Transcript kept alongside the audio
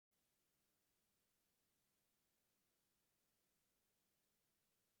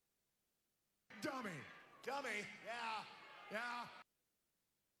Dummy. Yeah.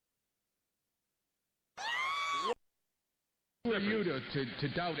 Who are you to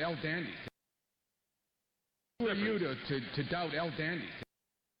doubt El Dandy? Who are you to doubt El Dandy?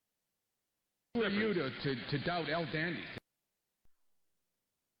 Who are you to doubt El Dandy?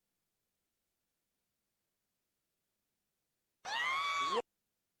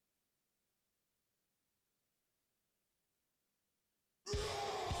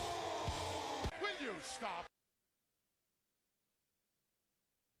 Will you stop?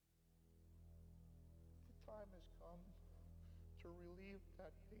 The time has come to relieve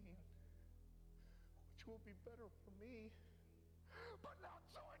that pain, which will be better for me, but not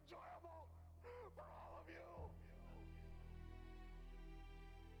so enjoyable for all of you.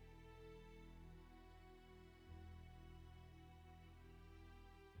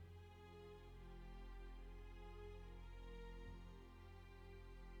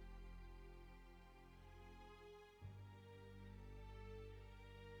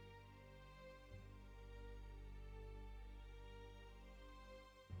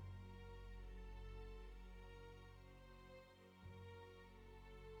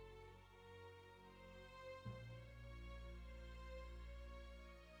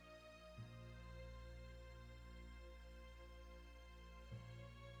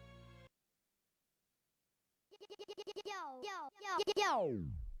 Yo.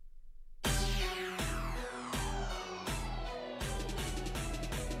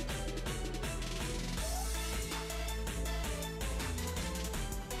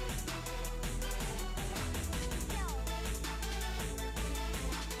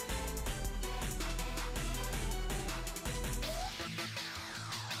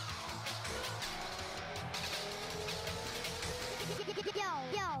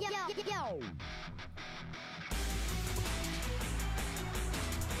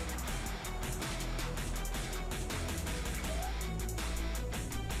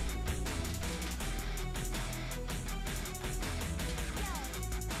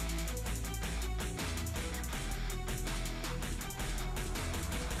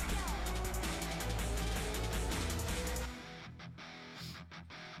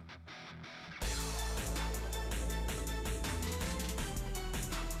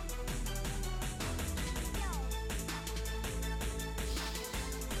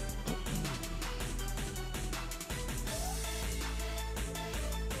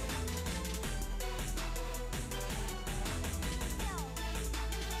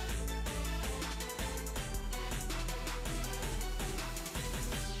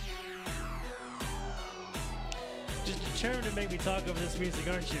 Determined to make me talk over this music,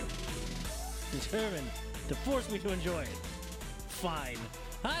 aren't you? Determined to force me to enjoy it. Fine.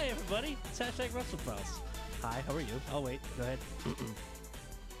 Hi, everybody. It's hashtag WrestlePals. Hi, how are you? I'll wait. Go ahead.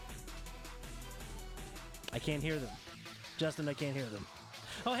 I can't hear them. Justin, I can't hear them.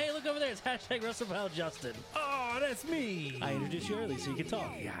 Oh, hey, look over there. It's hashtag WrestlePal Justin. Oh, that's me. I introduced you early so you can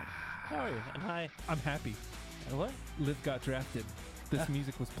talk. Yeah. How are you? And hi. I'm happy. And what? Liv got drafted. This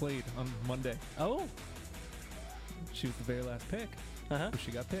music was played on Monday. Oh. She was the very last pick. Uh-huh. She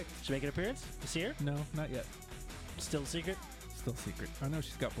got picked. She make an appearance? You see her? No, not yet. Still a secret? Still secret. I know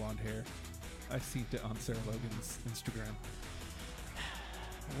she's got blonde hair. I seen it on Sarah Logan's Instagram.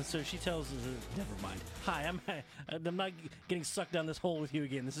 So she tells us, never mind. Hi, I'm not getting sucked down this hole with you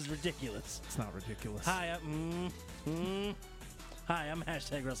again. This is ridiculous. It's not ridiculous. Hi, hi, I'm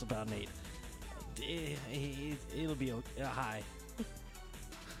hashtag WrestlePal Nate. It'll be okay. Hi.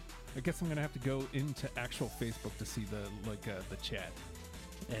 I guess I'm gonna have to go into actual Facebook to see the chat.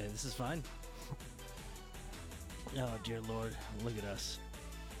 Yeah, this is fine. Oh dear Lord, look at us.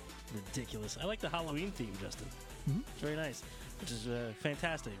 Ridiculous. I like the Halloween theme, Justin. Mm-hmm. It's very nice, which is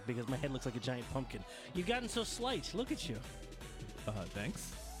fantastic because my head looks like a giant pumpkin. You've gotten so slight. Look at you.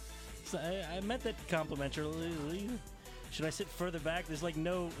 Thanks. So I meant that complimentarily. Should I sit further back? There's like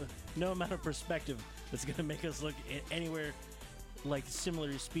no amount of perspective that's gonna make us look anywhere like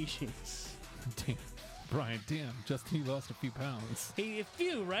similar species. Damn. Brian, damn. Justin, he lost a few pounds. Hey, a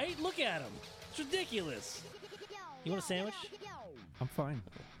few, right? Look at him. It's ridiculous. You want a sandwich? I'm fine.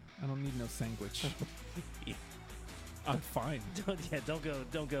 I don't need no sandwich. I'm fine.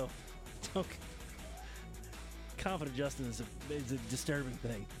 Don't go. Confident Justin is a disturbing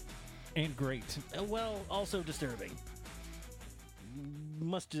thing. And great. Well, also disturbing.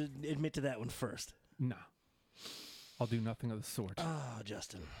 Must admit to that one first. Nah. I'll do nothing of the sort. Oh,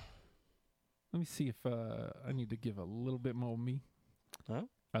 Justin. Let me see if I need to give a little bit more me. Huh?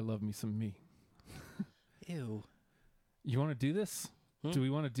 I love me some me. Ew. You want to do this? Do we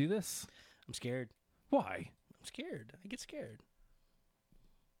want to do this? I'm scared. Why? I'm scared. I get scared.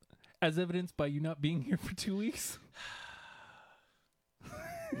 As evidenced by you not being here for 2 weeks.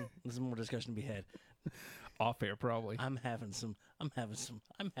 There's more discussion to be had. Off air, probably. I'm having some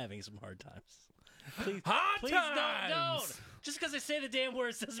hard times. Please, Hard please times! don't. Just because I say the damn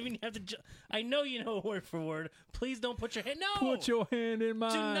words doesn't mean you have to. I know you know word for word. Please don't put your hand. No. Put your hand in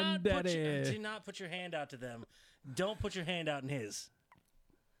mine, Daddy. Do not put your hand out to them. Don't put your hand out in his.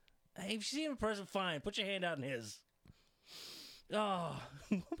 Hey, if you see him in person, fine. Put your hand out in his. Oh,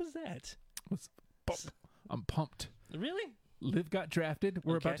 what was that? I'm pumped. Really? Liv got drafted.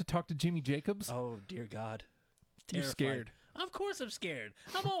 We're Okay. about to talk to Jimmy Jacobs. Oh, dear God. You're Terrified. scared. Of course I'm scared.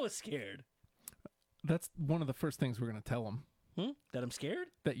 I'm always scared. That's one of the first things we're going to tell him. That I'm scared?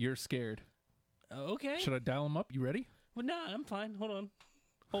 That you're scared. Okay. Should I dial him up? You ready? Well, no, I'm fine. Hold on.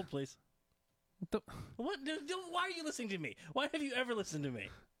 Hold, please. What? Why are you listening to me? Why have you ever listened to me?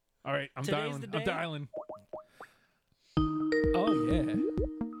 All right, I'm Today's dialing. the day? I'm dialing. Oh, yeah.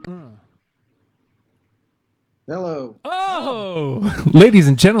 Hello. Oh! Ladies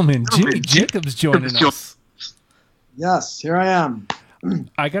and gentlemen, Jimmy Jacobs joining us. Yes, here I am.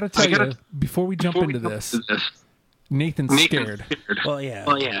 I got to tell you, before we jump into this, Nathan's scared. Well,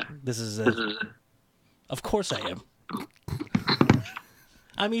 yeah. This is. Of course I am.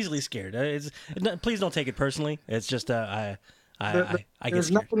 I'm easily scared. Please don't take it personally. It's just I get There's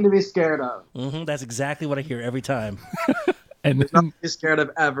scared. nothing to be scared of. That's exactly what I hear every time. And Nothing to be scared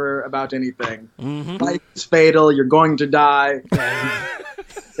of ever about anything. Life is fatal. You're going to die.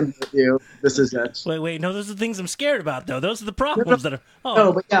 This is it. Wait. No, those are the things I'm scared about, though. Those are the problems that are. Oh,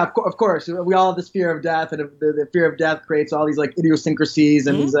 No, but yeah, of course. We all have this fear of death, and the fear of death creates all these like idiosyncrasies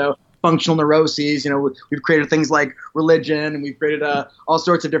and these functional neuroses. You know, we've created things like religion, and we've created all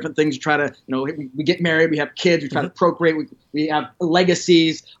sorts of different things to try to, you know, we get married, we have kids, we try to procreate, we have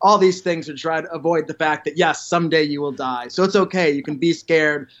legacies, all these things to try to avoid the fact that, yes, someday you will die. So it's okay. You can be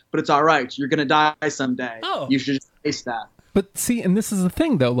scared, but it's all right. You're going to die someday. Oh. You should just face that. But see, and this is the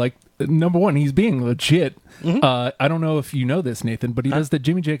thing, though. Like, number one, he's being legit. I don't know if you know this, Nathan, but he does the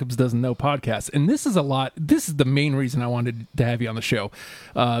Jimmy Jacobs Doesn't Know podcast. And this is a lot. This is the main reason I wanted to have you on the show,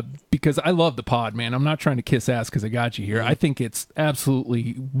 because I love the pod, man. I'm not trying to kiss ass because I got you here. I think it's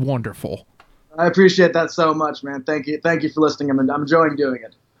absolutely wonderful. I appreciate that so much, man. Thank you. Thank you for listening. I'm enjoying doing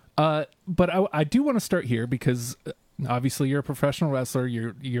it. But I do want to start here because obviously you're a professional wrestler.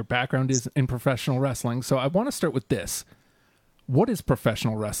 Your background is in professional wrestling. So I want to start with this. What is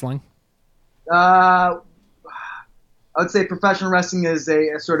professional wrestling? I would say professional wrestling is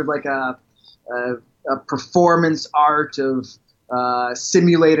a sort of like a performance art of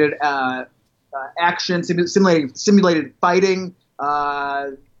simulated action, simulated fighting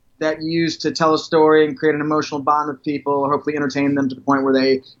that you use to tell a story and create an emotional bond with people, or hopefully entertain them to the point where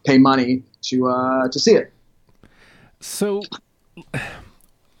they pay money to see it. So,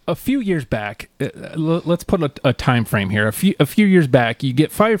 a few years back, let's put a time frame here. A few years back, you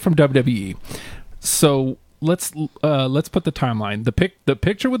get fired from WWE. So let's put the timeline. The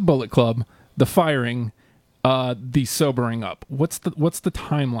picture with Bullet Club, the firing, the sobering up. What's the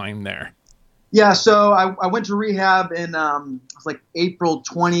timeline there? Yeah, so I went to rehab in it was like April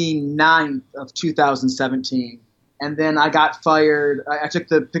 29th of 2017, and then I got fired. I took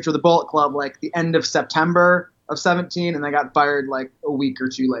the picture of the Bullet Club like the end of September of 17, and I got fired like a week or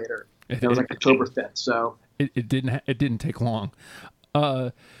two later. It was like October 5th. So it didn't take long,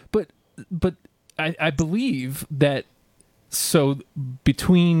 but I believe that. So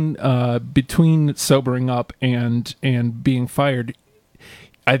between sobering up and being fired,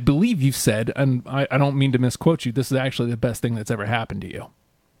 I believe you've said, and I don't mean to misquote you, this is actually the best thing that's ever happened to you.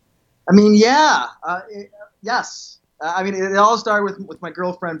 I mean, yeah, yes. I mean, it all started with my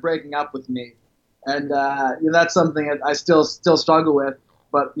girlfriend breaking up with me, and that's something that I still struggle with.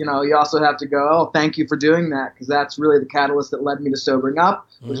 But you also have to go, oh, thank you for doing that, because that's really the catalyst that led me to sobering up,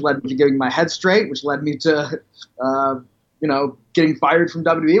 which led me to getting my head straight, which led me to getting fired from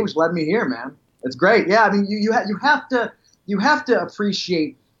WWE, which led me here, man. It's great. Yeah, I mean, you have to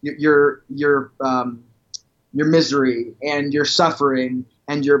appreciate your misery and your suffering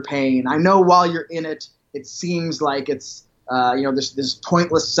and your pain. I know while you're in it, it seems like it's this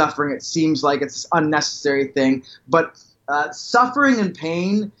pointless suffering. It seems like it's this unnecessary thing, but suffering and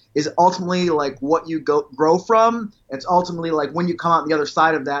pain is ultimately like what you grow from. It's ultimately like when you come out the other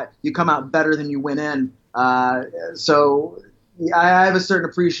side of that, you come out better than you went in. So I have a certain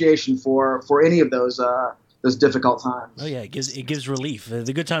appreciation for any of those difficult times. Oh yeah, it gives relief.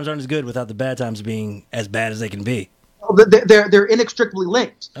 The good times aren't as good without the bad times being as bad as they can be. They're inextricably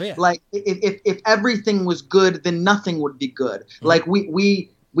linked. Oh yeah. Like if everything was good, then nothing would be good. Mm-hmm. Like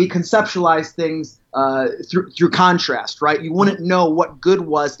we we conceptualize things through contrast, right? You wouldn't know what good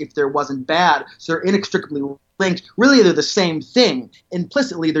was if there wasn't bad. So they're inextricably linked. Really, they're the same thing.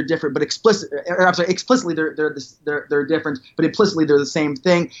 Implicitly, they're different, but explicitly they're different, but implicitly they're the same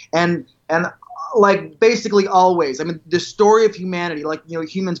thing. And like basically always, I mean, the story of humanity, like, you know,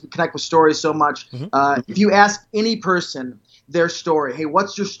 humans connect with stories so much. If you ask any person their story, hey,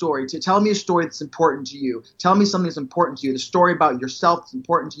 what's your story? Tell me a story that's important to you. Tell me something that's important to you. The story about yourself that's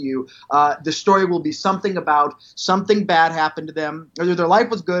important to you. The story will be something about something bad happened to them, or their life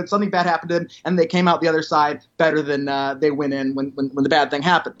was good, something bad happened to them, and they came out the other side better than they went in when the bad thing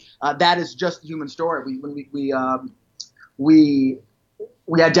happened. That is just the human story.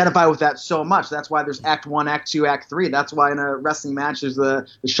 We identify with that so much. That's why there's Act 1, Act 2, Act 3. That's why in a wrestling match there's the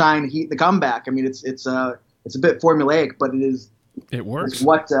shine, the heat, the comeback. I mean, it's a bit formulaic, but it works. It's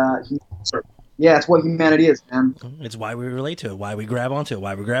what it's what humanity is, man. It's why we relate to it, why we grab onto it,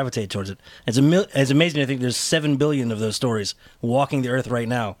 why we gravitate towards it. It's amazing. I think there's 7 billion of those stories walking the earth right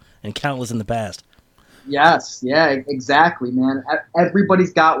now, and countless in the past. Yes, yeah, exactly, man.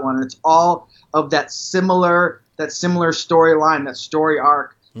 Everybody's got one, and it's all of that similar storyline, that story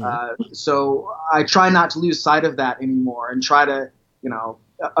arc. So I try not to lose sight of that anymore, and try to, you know,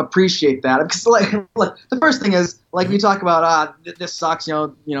 appreciate that. Because like the first thing is, like, you talk about this sucks, you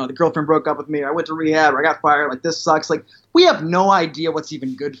know, the girlfriend broke up with me, I went to rehab, or I got fired, like, this sucks. Like, we have no idea what's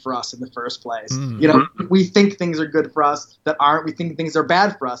even good for us in the first place. You know, we think things are good for us that aren't. We think things are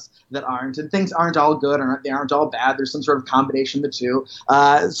bad for us that aren't. And things aren't all good, or they aren't all bad. There's some sort of combination of the two.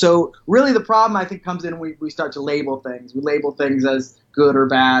 So really the problem, I think, comes in when we start to label things. We label things as good or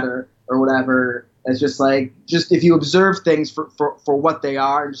bad or whatever. It's just if you observe things for what they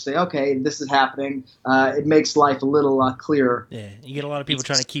are and just say, okay, this is happening, it makes life a little clearer. Yeah, you get a lot of people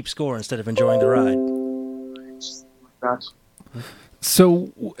trying to keep score instead of enjoying the ride.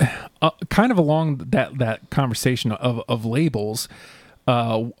 So, kind of along that conversation of labels,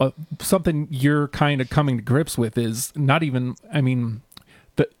 something you're kind of coming to grips with is not even, I mean,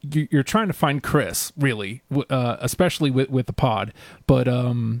 you're trying to find Chris, really, especially with the pod, but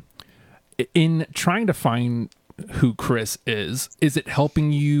in trying to find who Chris is it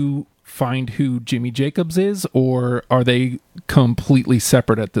helping you find who Jimmy Jacobs is, or are they completely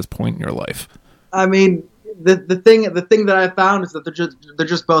separate at this point in your life? I mean, the thing that I found is that they're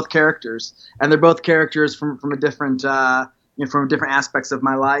just both characters, and they're both characters from a different from different aspects of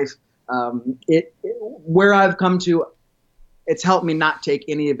my life. Where I've come to, it's helped me not take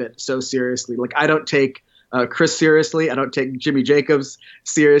any of it so seriously. Like, I don't take Chris seriously. I don't take Jimmy Jacobs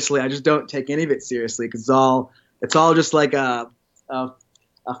seriously. I just don't take any of it seriously, because it's all just like a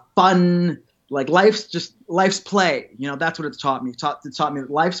fun, like, life's play. You know, that's what it's taught me. It taught me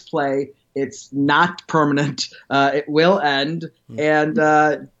that life's play. It's not permanent. It will end, and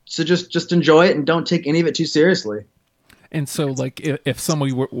so just enjoy it and don't take any of it too seriously. And so, like, if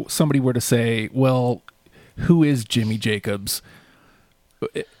somebody were to say, well, who is Jimmy Jacobs?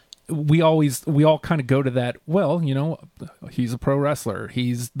 We all kind of go to that, well, you know, he's a pro wrestler,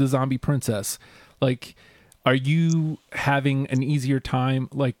 he's the zombie princess. Like, are you having an easier time,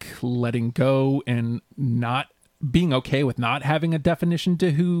 like, letting go and not being okay with not having a definition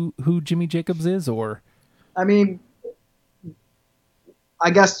to who Jimmy Jacobs is? Or, I mean,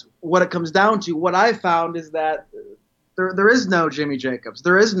 I guess what it comes down to, what I found is that there is no Jimmy Jacobs.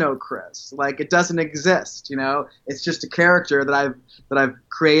 There is no Chris. Like, it doesn't exist. You know, it's just a character that I've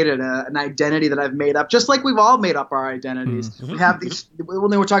created, an identity that I've made up. Just like we've all made up our identities. We have these.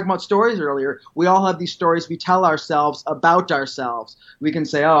 When they were talking about stories earlier, we all have these stories we tell ourselves about ourselves. We can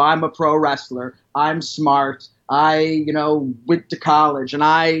say, "Oh, I'm a pro wrestler. I'm smart. I, went to college, and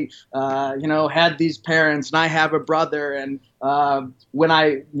I, had these parents, and I have a brother, and when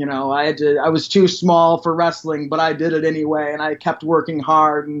I was too small for wrestling, but I did it anyway, and I kept working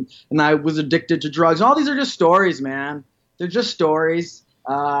hard, and I was addicted to drugs." All these are just stories, man. They're just stories,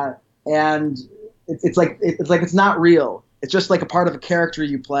 and it's like it's not real. It's just like a part of a character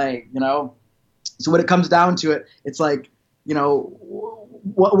you play, So when it comes down to it, it's like,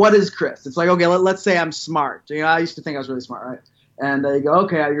 what is Chris? It's like, okay, let's say I'm smart. I used to think I was really smart, right? And they go,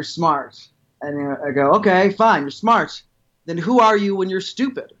 okay, you're smart. And I go, okay, fine, you're smart. Then who are you when you're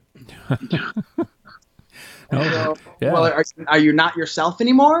stupid? Go, yeah. Well, are you not yourself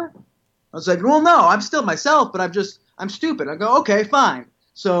anymore? I was like, well, no, I'm still myself, but I'm stupid. I go, okay, fine.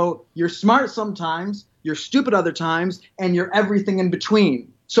 So you're smart sometimes, you're stupid other times, and you're everything in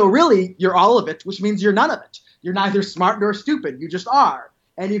between. So really, you're all of it, which means you're none of it. You're neither smart nor stupid. You just are.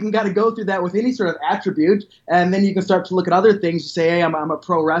 And you can kind of go through that with any sort of attribute, and then you can start to look at other things. You say, hey, I'm a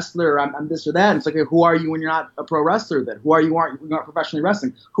pro wrestler, or I'm this or that. And it's like, who are you when you're not a pro wrestler then? Who are you when you're not professionally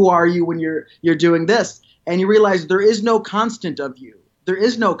wrestling? Who are you when you're doing this? And you realize there is no constant of you. There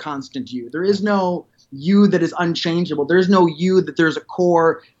is no constant you. There is no you that is unchangeable. There is no you that there's a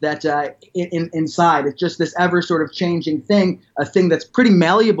core that inside. It's just this ever sort of changing thing, a thing that's pretty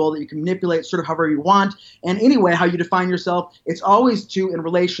malleable that you can manipulate sort of however you want. And anyway, how you define yourself, it's always in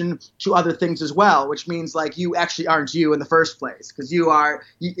relation to other things as well, which means like you actually aren't you in the first place, because you are.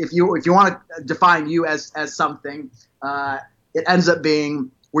 If you want to define you as something, it ends up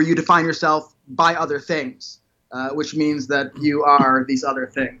being where you define yourself by other things, which means that you are these other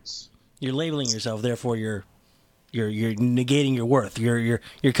things. You're labeling yourself, therefore you're negating your worth. You're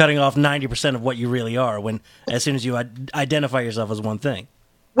cutting off 90% of what you really are. When as soon as you identify yourself as one thing.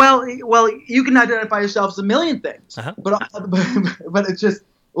 Well, you can identify yourself as a million things, but it's just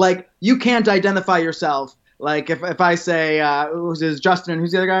like you can't identify yourself. Like if I say who's Justin and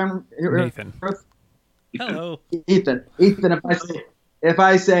who's the other guy? Nathan. Hello, Ethan. If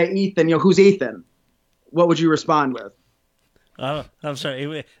I say Ethan, who's Ethan? What would you respond with? I'm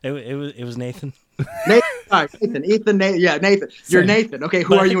sorry. It was Nathan. Nathan. All right, Nathan. Ethan. Nathan. You're Nathan. Okay,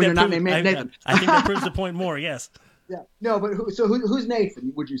 who are you when you're not named Nathan? I think that proves the point more. Yes. Yeah. No, but who's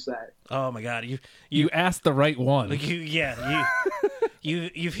Nathan? Would you say? Oh my God, you asked the right one.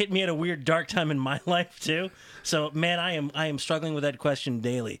 You've hit me at a weird dark time in my life too. So man, I am struggling with that question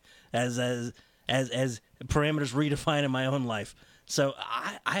daily as parameters redefine in my own life. So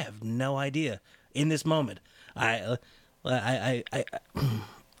I have no idea in this moment. I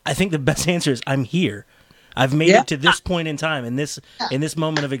think the best answer is I'm here. I've made it to this point in time, in this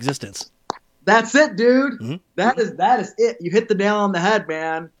moment of existence. That's it, dude. Mm-hmm. That is it. You hit the nail on the head,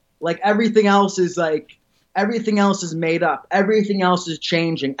 man. Like everything else is made up. Everything else is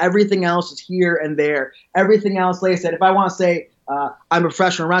changing. Everything else is here and there. Everything else, like I said, if I want to say I'm a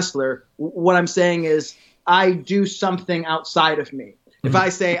professional wrestler, what I'm saying is I do something outside of me. If I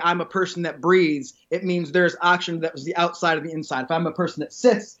say I'm a person that breathes, it means there's action that was the outside of the inside. If I'm a person that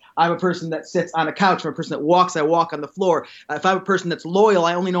sits, I'm a person that sits on a couch. If I'm a person that walks, I walk on the floor. If I'm a person that's loyal,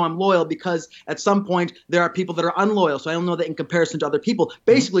 I only know I'm loyal because at some point there are people that are unloyal. So I only know that in comparison to other people.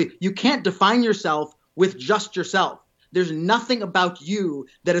 Basically, you can't define yourself with just yourself. There's nothing about you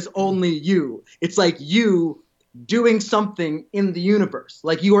that is only you. It's like you doing something in the universe.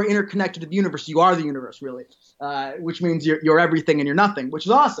 Like you are interconnected to the universe. You are the universe, really. Which means you're everything and you're nothing, which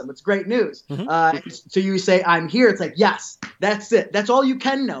is awesome. It's great news. So you say, I'm here. It's like, yes, that's it. That's all you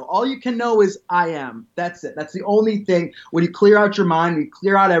can know. All you can know is I am. That's it. That's the only thing. When you clear out your mind, you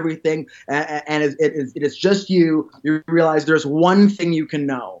clear out everything, and it is just you realize there's one thing you can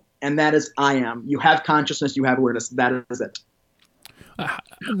know, and that is I am. You have consciousness. You have awareness. That is it.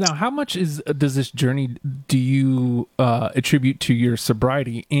 Now, how much does this journey do you attribute to your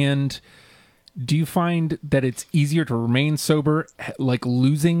sobriety, and do you find that it's easier to remain sober, like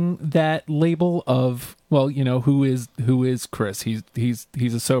losing that label of, well, who is Chris? He's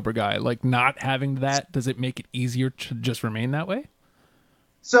a sober guy. Like not having that, does it make it easier to just remain that way?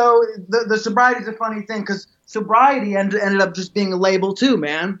 So the sobriety is a funny thing because sobriety ended up just being a label too,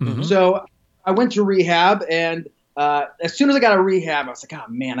 man. Mm-hmm. So I went to rehab, and as soon as I got out of rehab, I was like,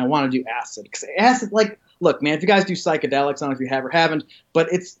 oh man, I want to do acid. Because acid, like, look, man, if you guys do psychedelics, I don't know if you have or haven't, but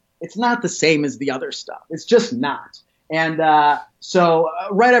it's not the same as the other stuff. It's just not. And so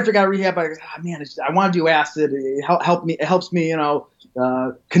right after I got rehab, I was like, oh, man, I want to do acid. It helps me,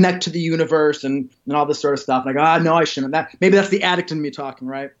 connect to the universe and all this sort of stuff. And I go, no, I shouldn't. Maybe that's the addict in me talking,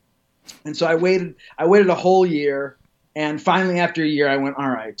 right? And so I waited a whole year, and finally after a year, I went, all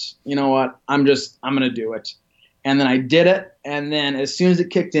right, you know what? I'm going to do it. And then I did it, and then as soon as it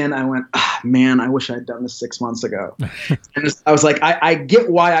kicked in, I went, man, I wish I had done this 6 months ago. And I was like, I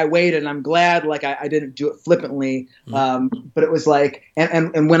get why I waited, and I'm glad like I didn't do it flippantly. But it was like,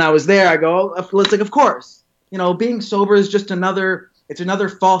 and when I was there, I go, it's like, of course, being sober is just another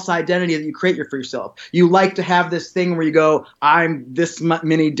false identity that you create for yourself. You like to have this thing where you go, I'm this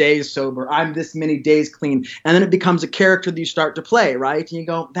many days sober, I'm this many days clean, and then it becomes a character that you start to play, right? And you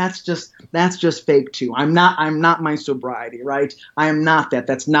go, that's just fake too. I'm not my sobriety, right? I am not that.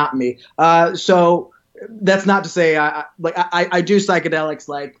 That's not me. So that's not to say I do psychedelics,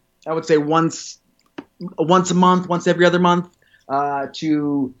 like I would say once a month, once every other month,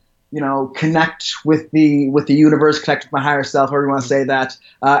 to connect with the universe, connect with my higher self, however you want to say that.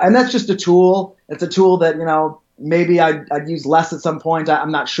 And that's just a tool. It's a tool that, maybe I'd use less at some point.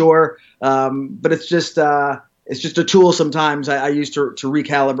 I'm not sure. But it's just a tool sometimes I use to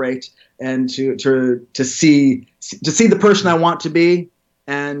recalibrate and to see the person I want to be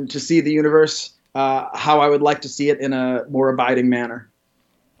and to see the universe how I would like to see it in a more abiding manner.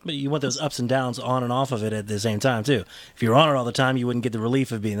 But you want those ups and downs on and off of it at the same time, too. If you're on it all the time, you wouldn't get the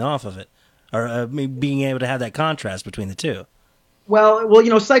relief of being off of it, or being able to have that contrast between the two. Well,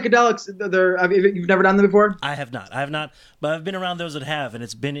 psychedelics, you've never done them before? I have not, but I've been around those that have, and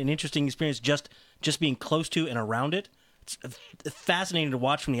it's been an interesting experience just being close to and around it. It's fascinating to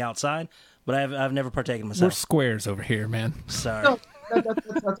watch from the outside, but I've never partaken myself. We're squares over here, man. Sorry. No,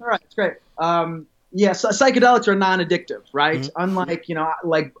 that's all right. It's great. Yeah, so psychedelics are non-addictive, right? Mm-hmm. Unlike,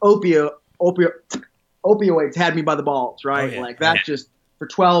 like opioids had me by the balls, right? Oh, yeah. Like that just, for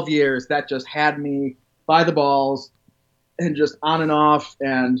 12 years, that just had me by the balls and just on and off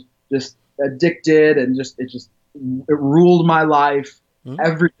and just addicted and it ruled my life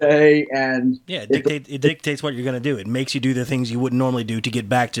every day. And yeah, it dictates what you're going to do. It makes you do the things you wouldn't normally do to get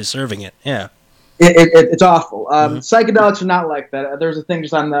back to serving it. Yeah. It's awful. Psychedelics are not like that. There was a thing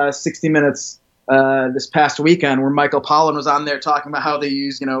just on 60 Minutes this past weekend where Michael Pollan was on there talking about how they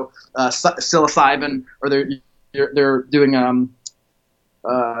use, psilocybin, or they're doing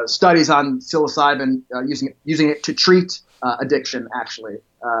studies on psilocybin, using it to treat addiction. Actually,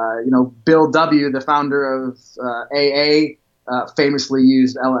 Bill W., the founder of AA, famously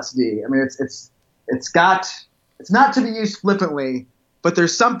used LSD. I mean, it's not to be used flippantly, but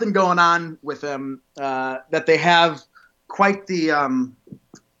there's something going on with them that they have quite the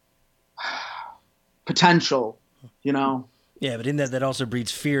potential, Yeah, but in that also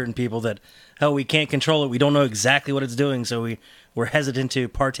breeds fear in people that, we can't control it. We don't know exactly what it's doing, so we're hesitant to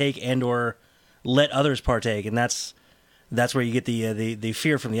partake and or let others partake, and that's where you get the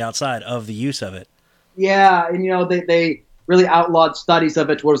fear from the outside of the use of it. Yeah, and they really outlawed studies of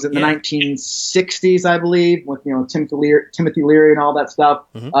it. What was it, in the 1960s, I believe, with Timothy Leary and all that stuff.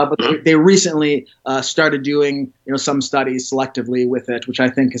 Mm-hmm. But they recently started doing some studies selectively with it, which I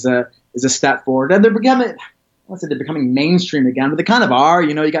think is a step forward. And they're becoming mainstream again, but they kind of are.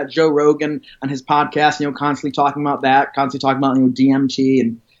 You got Joe Rogan on his podcast, constantly talking about that, constantly talking about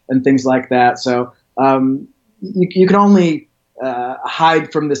DMT and things like that. So you can only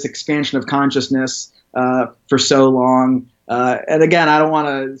hide from this expansion of consciousness for so long. And again, I don't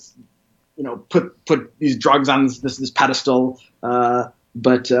want to, put these drugs on this pedestal, but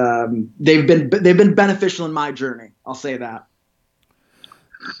they've been beneficial in my journey. I'll say that.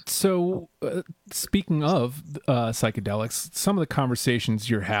 So, speaking of psychedelics, some of the conversations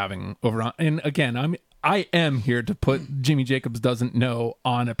you're having and again, I am here to put Jimmy Jacobs Doesn't Know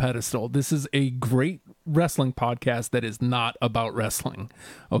on a pedestal. This is a great wrestling podcast that is not about wrestling.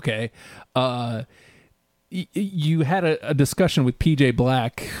 Okay. You had a discussion with PJ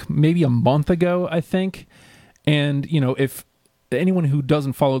Black maybe a month ago, I think. And, if anyone who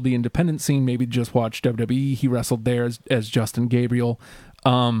doesn't follow the independent scene, maybe just watch WWE, he wrestled there as Justin Gabriel.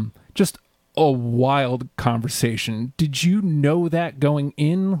 Just a wild conversation. Did you know that going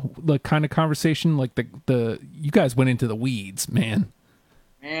in, the kind of conversation, like you guys went into the weeds, man?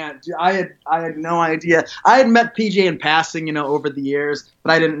 Man, dude, I had no idea. I had met PJ in passing, over the years,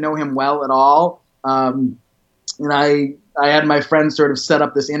 but I didn't know him well at all. And I had my friend sort of set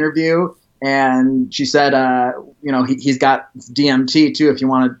up this interview, and she said, he's got DMT too, if you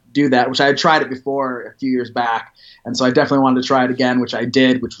want to do that, which I had tried it before a few years back. And so I definitely wanted to try it again, which I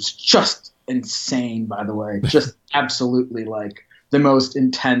did, which was just insane, by the way. Just absolutely like the most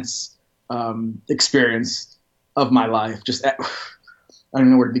intense experience of my life. Just, I don't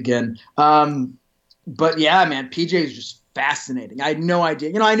even know where to begin. But yeah, man, PJ is just fascinating. I had no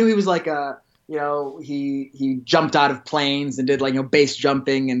idea. I knew he was like he jumped out of planes and did base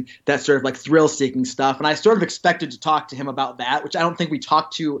jumping and that sort of like thrill seeking stuff. And I sort of expected to talk to him about that, which I don't think we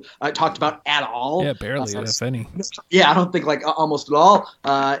talked about at all. Yeah, barely, if any. Yeah, I don't think almost at all.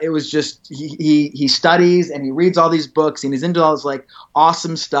 It was just, he studies and he reads all these books and he's into all this like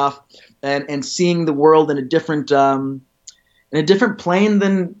awesome stuff and seeing the world in a different plane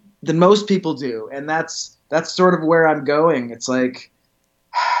than most people do. And that's sort of where I'm going. It's like,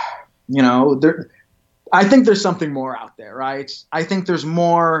 I think there's something more out there, right? I think there's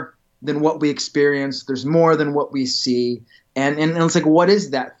more than what we experience. There's more than what we see. And it's like, what is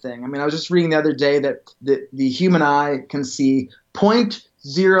that thing? I mean, I was just reading the other day that the human eye can see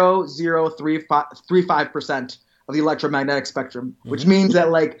 0.0035% of the electromagnetic spectrum, which means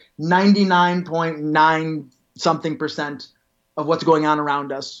that like 99.9 something percent of what's going on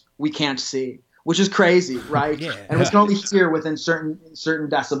around us, we can't see. Which is crazy, right? Yeah. And we can only hear within certain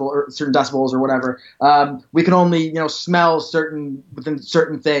decibels or whatever. We can only smell within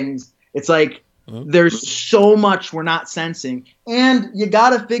certain things. It's like there's so much we're not sensing, and you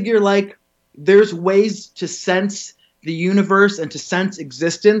gotta figure like there's ways to sense the universe and to sense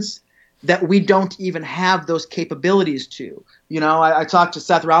existence that we don't even have those capabilities to. You know, I talked to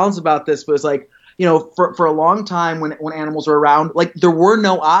Seth Rollins about this, but it's like, you know, for a long time when animals were around, like there were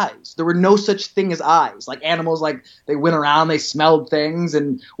no eyes. There were no such thing as eyes. Like animals, like they went around, they smelled things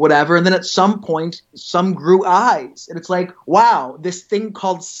and whatever. And then at some point, some grew eyes. And it's like, wow, this thing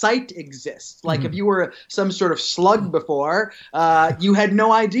called sight exists. Like if you were some sort of slug before, you had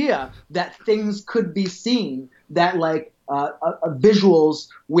no idea that things could be seen, that like visuals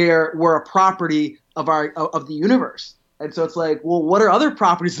were a property of the universe. And so it's like, well, what are other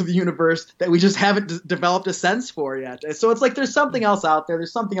properties of the universe that we just haven't developed a sense for yet? And so it's like there's something else out there.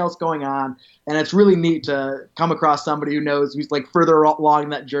 There's something else going on. And it's really neat to come across somebody who knows, who's like further along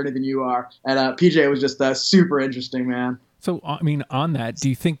that journey than you are. And PJ was just super interesting, man. So, I mean, on that, do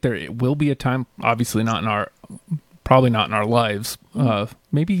you think there will be a time, obviously probably not in our lives,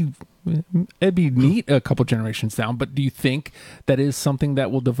 maybe it'd be neat a couple generations down, but do you think that is something that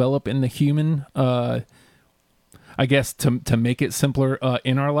will develop in the human I guess to make it simpler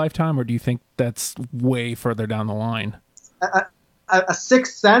in our lifetime, or do you think that's way further down the line? A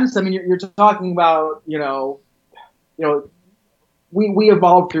sixth sense. I mean, you're talking about we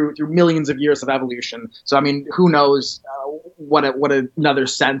evolved through millions of years of evolution. So I mean, who knows what another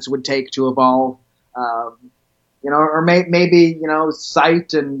sense would take to evolve? Or maybe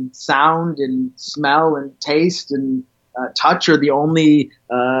sight and sound and smell and taste and touch are the only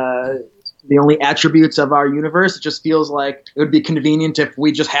attributes of our universe. It just feels like it would be convenient if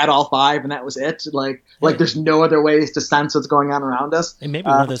we just had all five and that was it. Like there's no other ways to sense what's going on around us. And maybe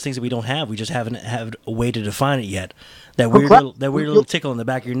one of those things that we don't have, we just haven't had a way to define it yet. That weird little tickle in the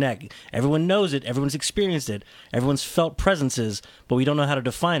back of your neck. Everyone knows it. Everyone's experienced it. Everyone's felt presences, but we don't know how to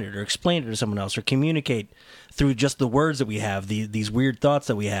define it or explain it to someone else or communicate through just the words that we have, these weird thoughts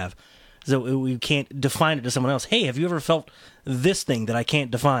that we have. So we can't define it to someone else. Hey, have you ever felt this thing that I can't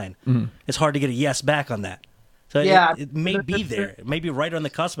define? Mm-hmm. It's hard to get a yes back on that. So yeah, it may be there. It may be right on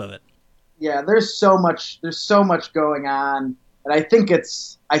the cusp of it. Yeah, there's so much going on, and I think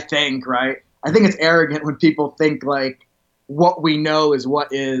it's arrogant when people think like what we know is what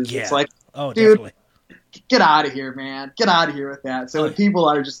is. Yeah. It's like, dude, definitely. Get out of here, man. Get out of here with that. So when people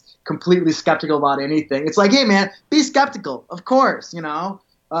are just completely skeptical about anything, it's like, hey, man, be skeptical, of course,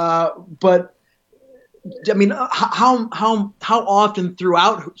 but I mean, how often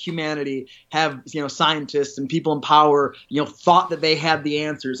throughout humanity have scientists and people in power thought that they had the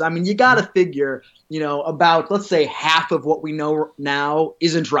answers? I mean, you got to figure about, let's say, half of what we know now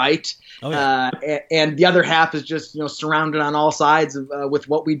isn't right, and the other half is just surrounded on all sides with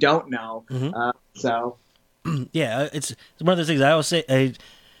what we don't know. Mm-hmm. Yeah, it's one of those things I always say.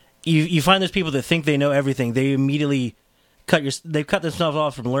 You find those people that think they know everything. They immediately they've cut themselves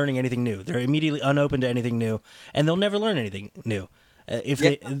off from learning anything new. They're immediately unopen to anything new, and they'll never learn anything new.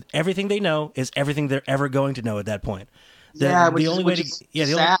 Everything they know is everything they're ever going to know at that point. Exactly. The only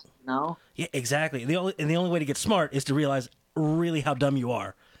way to get smart is to realize really how dumb you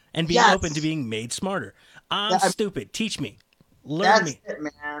are, and being open to being made smarter. I'm stupid. Teach me. Learn me. That's it,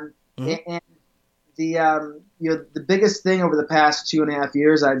 man. Mm-hmm. And the biggest thing over the past 2.5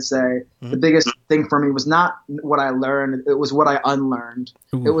 years, I'd say, mm-hmm. the biggest thing for me was not what I learned, it was what I unlearnned.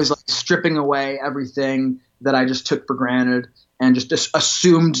 Ooh. It was like stripping away everything that I just took for granted and just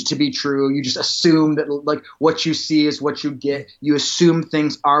assumed to be true. You just assume that like what you see is what you get. You assume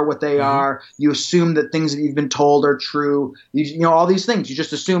things are what they mm-hmm. are. You assume that things that you've been told are true. All these things. You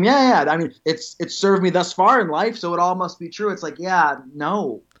just assume, I mean, it's served me thus far in life, so it all must be true. It's like,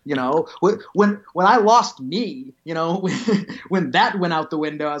 no. When I lost me, when that went out the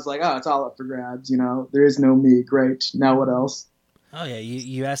window, I was like, oh, it's all up for grabs. There is no me. Great. Now what else? Oh yeah.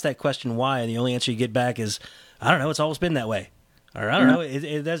 You ask that question why, and the only answer you get back is, I don't know. It's always been that way, or I don't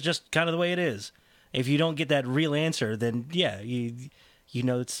know. That's just kind of the way it is. If you don't get that real answer, then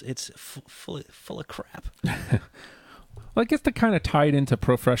it's full of crap. Well, I guess to kind of tie it into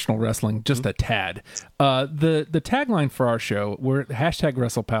professional wrestling just a tad. The tagline for our show, we're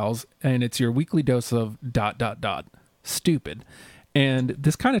 #WrestlePals, and it's your weekly dose of ... stupid. And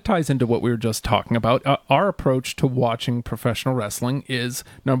this kind of ties into what we were just talking about. Our approach to watching professional wrestling is,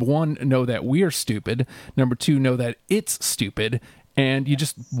 number one, know that we are stupid. Number two, know that it's stupid. And you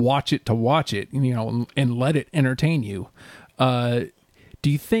just watch it to watch it, and let it entertain you. Do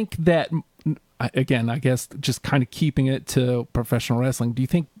you think that... Again, I guess just kind of keeping it to professional wrestling. Do you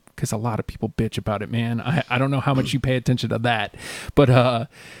think, because a lot of people bitch about it, man, I don't know how much you pay attention to that, but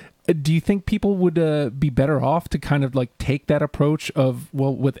do you think people would be better off to kind of like take that approach of,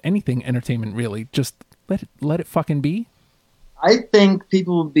 well, with anything entertainment really, just let it fucking be? I think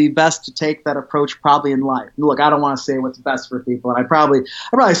people would be best to take that approach probably in life. Look, I don't want to say what's best for people, and I probably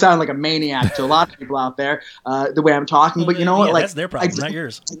sound like a maniac to a lot of people out there the way I'm talking. But you know what? Like, that's their problem, not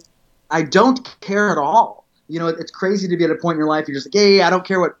yours. I don't care at all. You know, it's crazy to be at a point in your life you're just like, hey, I don't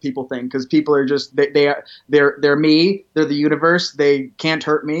care what people think, because people are just they're me. They're the universe. They can't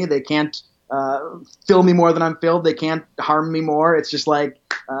hurt me. They can't fill me more than I'm filled. They can't harm me more. It's just like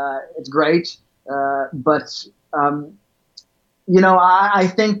it's great, but. You know, I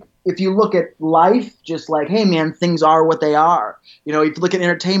think if you look at life, just like, hey, man, things are what they are. You know, if you look at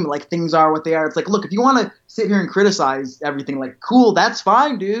entertainment, like, things are what they are. It's like, look, if you want to sit here and criticize everything, like, cool, that's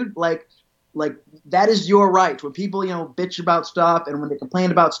fine, dude. Like that is your right. When people, you know, bitch about stuff and when they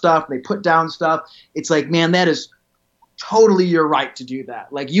complain about stuff, they put down stuff, it's like, man, that is totally your right to do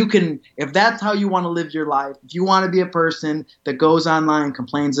that. Like, you can, if that's how you want to live your life, if you want to be a person that goes online and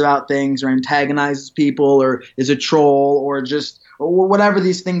complains about things or antagonizes people or is a troll or just or whatever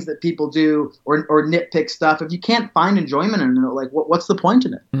these things that people do or nitpick stuff, if you can't find enjoyment in it, like what's the point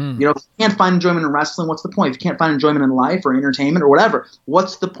in it? You know, if you can't find enjoyment in wrestling, what's the point? If you can't find enjoyment in life or entertainment or whatever,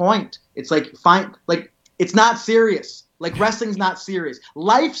 what's the point? It's like, it's not serious. Like, wrestling's not serious.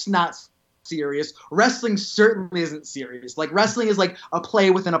 Life's not serious. Wrestling certainly isn't serious. Like, wrestling is like a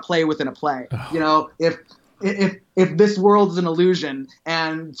play within a play within a play. You know, if this world is an illusion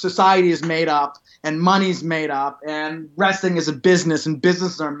and society is made up and money's made up and wrestling is a business and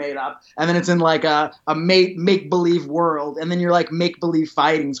businesses are made up, and then it's in like a make-believe world, and then you're like make-believe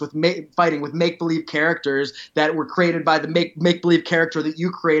fighting with make-believe characters that were created by the make-believe character that you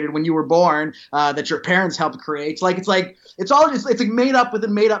created when you were born, that your parents helped create. It's like it's like made up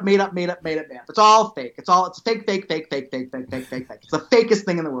within made up. It's all fake. It's fake. It's the fakest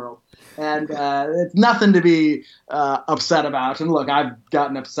thing in the world. And it's nothing to be upset about. And look, I've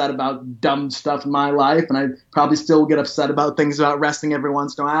gotten upset about dumb stuff in my life, and I probably still get upset about things about wrestling every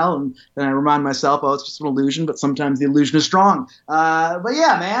once in a while. And then I remind myself, oh, it's just an illusion, but sometimes the illusion is strong. But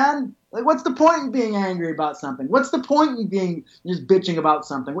yeah, man, like, what's the point in being angry about something? What's the point in being just bitching about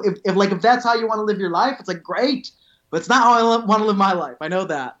something? If that's how you want to live your life, it's like, great. But it's not how I want to live my life. I know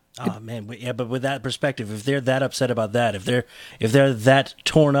that. Oh man, yeah, but with that perspective, if they're that upset about that, if they're that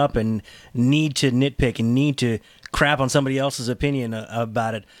torn up and need to nitpick and need to crap on somebody else's opinion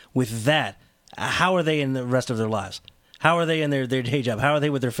about it, with that, how are they in the rest of their lives? How are they in their day job? How are they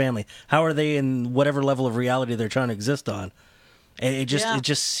with their family? How are they in whatever level of reality they're trying to exist on? It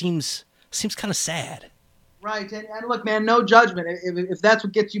just seems kind of sad. Right, and look, man, no judgment. If that's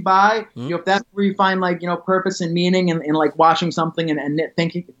what gets you by, you know, if that's where you find, like, you know, purpose and meaning in like watching something and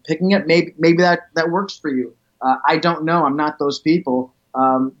nitpicking it, maybe that works for you. I don't know. I'm not those people.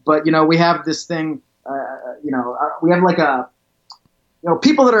 But you know, we have this thing. We have like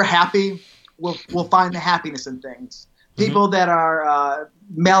people that are happy will find the happiness in things. People that are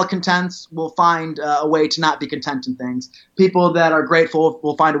malcontents will find a way to not be content in things. People that are grateful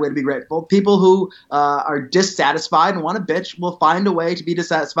will find a way to be grateful. People who are dissatisfied and want to bitch will find a way to be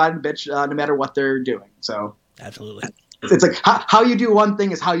dissatisfied and bitch no matter what they're doing. So absolutely, it's like how you do one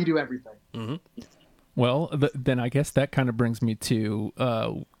thing is how you do everything. Mm-hmm. Well, then I guess that kind of brings me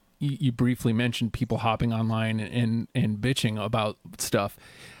to you briefly mentioned people hopping online and bitching about stuff.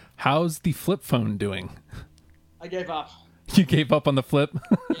 How's the flip phone doing? I gave up. You gave up on the flip?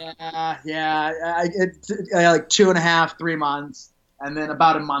 Yeah. Like 2.5, 3 months. And then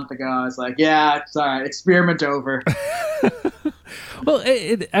about a month ago, I was like, yeah, it's all right. Experiment over. Well,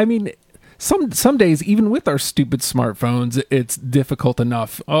 I mean, some days, even with our stupid smartphones, it's difficult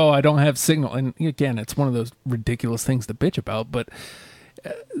enough. Oh, I don't have signal. And again, it's one of those ridiculous things to bitch about. But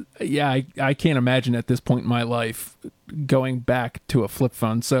yeah, I can't imagine at this point in my life going back to a flip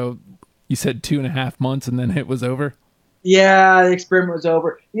phone. So you said 2.5 months and then it was over? Yeah, the experiment was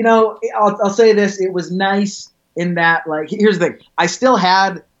over. You know, I'll say this. It was nice in that, like, here's the thing. I still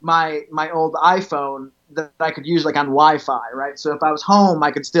had my old iPhone that I could use, like, on Wi-Fi, right? So if I was home,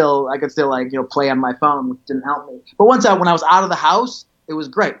 I could still like, you know, play on my phone, which didn't help me. But when I was out of the house, it was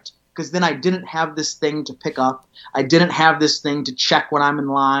great, because then I didn't have this thing to pick up. I didn't have this thing to check when I'm in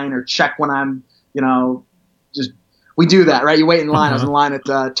line or check when I'm, you know, just – we do that, right? You wait in line. I was in line at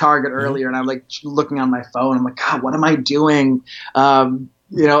Target earlier, and I'm like looking on my phone. I'm like, God, what am I doing? You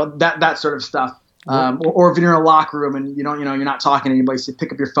know, that sort of stuff. Or if you're in a locker room and you're not talking to anybody, so you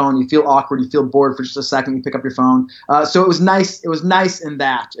pick up your phone. You feel awkward. You feel bored for just a second. You pick up your phone. So it was nice. It was nice in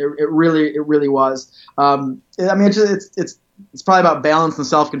that. It really was. I mean, it's probably about balance and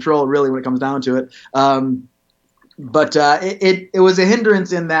self-control, really, when it comes down to it. But it was a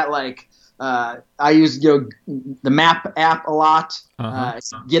hindrance in that, like. I used the map app a lot.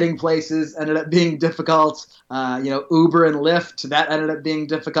 Getting places ended up being difficult. Uber and Lyft, that ended up being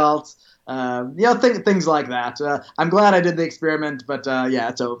difficult. Things like that. I'm glad I did the experiment, but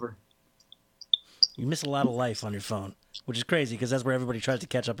it's over. You miss a lot of life on your phone, which is crazy because that's where everybody tries to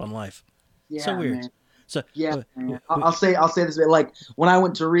catch up on life. Yeah, so weird. Man. So man. I'll say this way. Like when I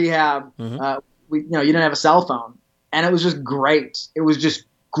went to rehab, you didn't have a cell phone, and it was just great. It was just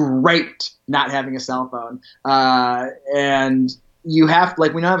great not having a cell phone. And you have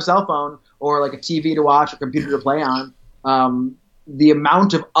when you don't have a cell phone or like a TV to watch or computer to play on, the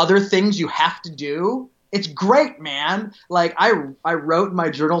amount of other things you have to do. It's great, man. Like I wrote in my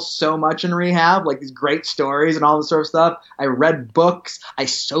journal so much in rehab, like these great stories and all this sort of stuff. I read books. I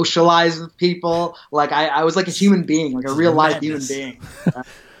socialized with people. Like I was like a human being, like a real life human being.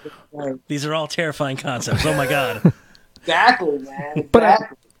 These are all terrifying concepts. Oh my God. Exactly, man.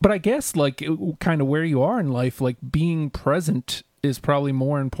 Exactly. But I guess like kind of where you are in life, like being present is probably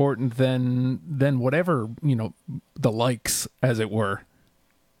more important than whatever, the likes, as it were.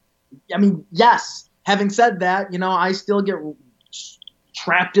 I mean, yes. Having said that, I still get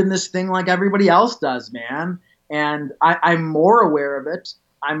trapped in this thing like everybody else does, man. And I'm more aware of it.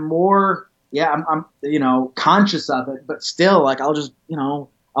 I'm more, I'm conscious of it. But still, like I'll just,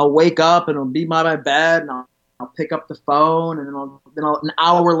 I'll wake up and I'll be by my bed and I'll pick up the phone and then an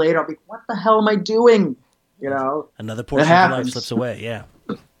hour later I'll be, what the hell am I doing? Another portion of life slips away. Yeah.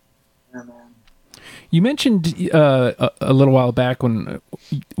 Yeah, man. You mentioned a little while back when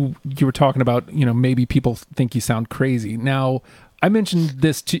you were talking about, maybe people think you sound crazy. Now, I mentioned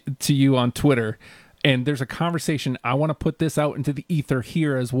this to you on Twitter, and there's a conversation. I want to put this out into the ether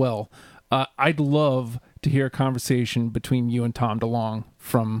here as well. I'd love to hear a conversation between you and Tom DeLonge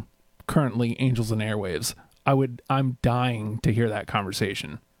from currently Angels and Airwaves. I'm dying to hear that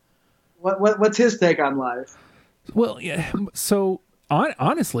conversation. What's his take on life? Well, yeah. So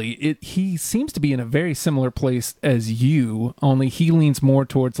honestly, he seems to be in a very similar place as you. Only he leans more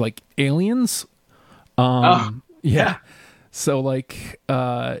towards like aliens. Yeah. So like,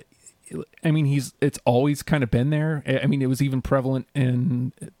 I mean, it's always kind of been there. I mean, it was even prevalent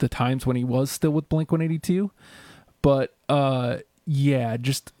in the times when he was still with Blink-182. But yeah,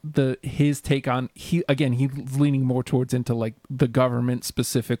 just his take on he's leaning more towards into like the government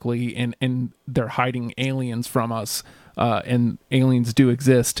specifically, and they're hiding aliens from us, and aliens do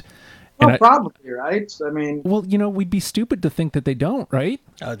exist. And probably, right? I mean, well, we'd be stupid to think that they don't, right?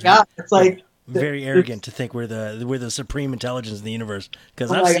 Yeah, it's like very arrogant to think we're the supreme intelligence in the universe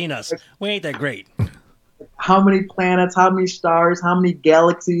because I've seen us. We ain't that great. How many planets? How many stars? How many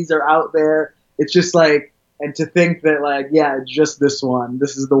galaxies are out there? It's just like. And to think that, like, just this one.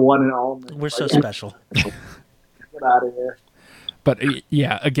 This is the one and only. We're so special. Get out of here. But,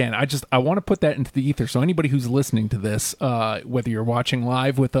 yeah, again, I want to put that into the ether. So anybody who's listening to this, whether you're watching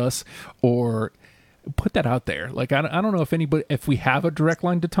live with us or put that out there. Like, I don't know if we have a direct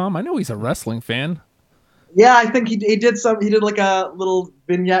line to Tom. I know he's a wrestling fan. Yeah, I think he did like a little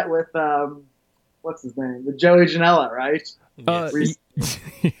vignette with, what's his name? With Joey Janela, right?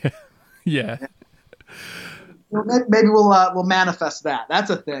 Yeah. Maybe we'll manifest that. That's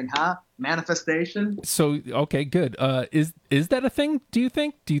a thing, huh? Manifestation. So okay, good. Is that a thing? Do you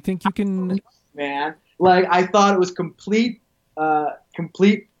think? Do you think you can? Man, like I thought it was complete,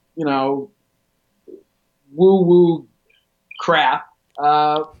 woo crap.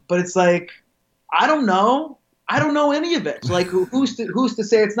 But it's like I don't know any of it. Like who's to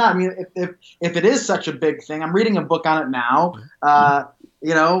say it's not? I mean, if it is such a big thing, I'm reading a book on it now.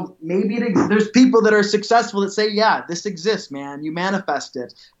 Maybe there's people that are successful that say, yeah, this exists, man. You manifest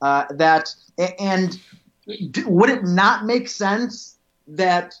it. And would it not make sense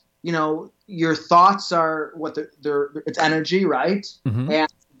that, your thoughts are what it's energy, right? Mm-hmm.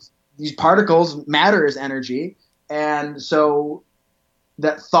 And these particles, matter is energy. And so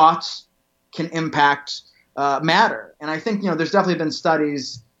that thoughts can impact matter. And I think, there's definitely been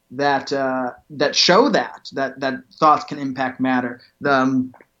studies that show that thoughts can impact matter. I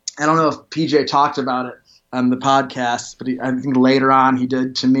don't know if PJ talked about it on the podcast, but I think later on he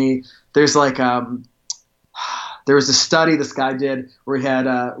did to me. There's like there was a study this guy did where he had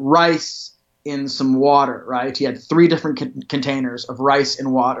rice in some water, right? He had 3 different containers of rice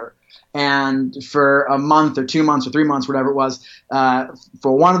and water. And for a month or 2 months or 3 months, whatever it was,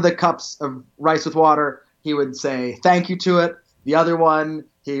 for one of the cups of rice with water, he would say thank you to it. The other one,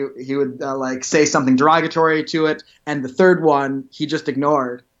 he would say something derogatory to it, and the third one he just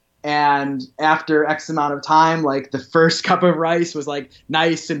ignored. and after X amount of time, like the first cup of rice was like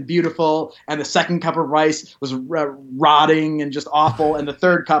nice and beautiful, and the second cup of rice was rotting and just awful, and the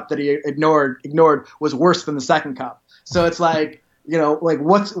third cup that he ignored was worse than the second cup. So it's like, you know, like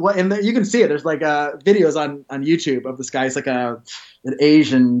what, and you can see it. There's like videos on YouTube of this guy. He's like an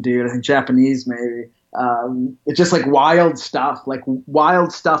Asian dude, I think Japanese maybe. It's just like wild stuff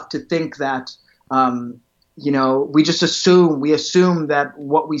to think that. You know, we just assume that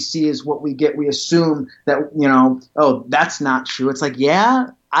what we see is what we get. We assume that, you know, oh, that's not true. It's like, yeah,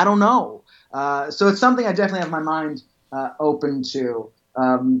 I don't know. So it's something I definitely have my mind open to.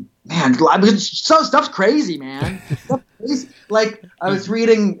 Man, stuff's crazy, man. Stuff's crazy. Like I was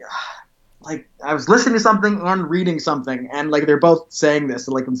reading, like I was listening to something and reading something, and like they're both saying this.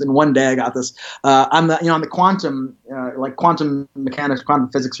 Like in one day, I got this on the quantum, like quantum mechanics, quantum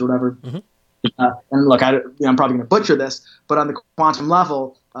physics, or whatever. Mm-hmm. And look, I'm probably going to butcher this, but on the quantum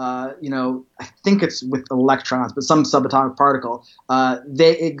level, you know, I think it's with electrons, but some subatomic particle,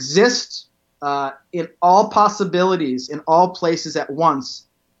 they exist in all possibilities, in all places at once,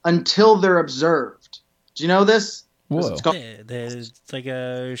 until they're observed. Do you know this? Whoa! It's like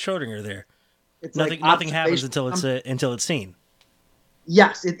a Schrodinger there. It's nothing happens until it's seen.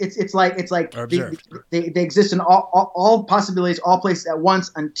 Yes, it's like they exist in all possibilities, all places at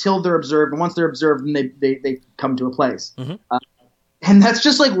once until they're observed, and once they're observed, then they come to a place, mm-hmm. And that's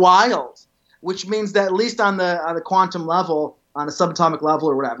just like wild. Which means that at least on the quantum level, on a subatomic level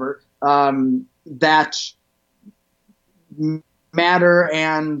or whatever, that matter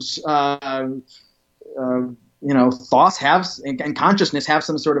and you know, thoughts have and consciousness have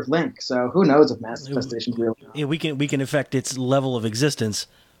some sort of link. So who knows if manifestation is real? Yeah, we can affect its level of existence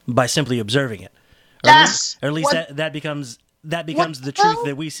by simply observing it. Yes, or at least that becomes the truth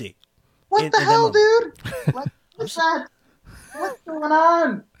that we see. What the hell, dude? What's that? What's going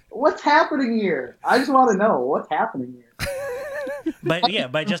on? What's happening here? I just want to know what's happening here.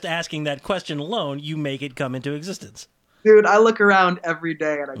 By just asking that question alone, you make it come into existence. Dude, I look around every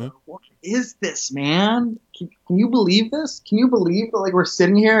day and I go, what is this, man? Can you believe this? Can you believe that, like, we're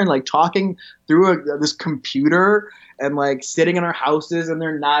sitting here and, like, talking through this computer and, like, sitting in our houses and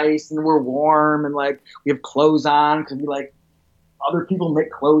they're nice and we're warm and, like, we have clothes on because we, like, other people make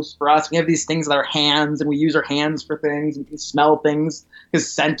clothes for us. We have these things with our hands and we use our hands for things. We can smell things because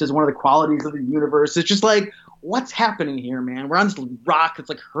scent is one of the qualities of the universe. It's just like, what's happening here, man? We're on this rock that's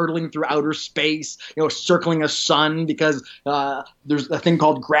like hurtling through outer space, you know, circling a sun because there's a thing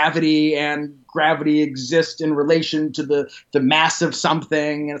called gravity, and gravity exists in relation to the massive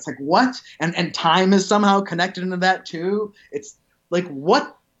something. And it's like, what? And time is somehow connected into that too. It's like,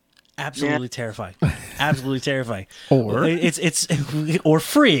 what? Absolutely terrifying. Absolutely terrifying. Or it's or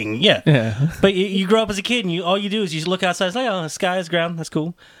freeing, yeah. But you grow up as a kid, and all you do is you look outside. It's like, oh, the sky is ground. That's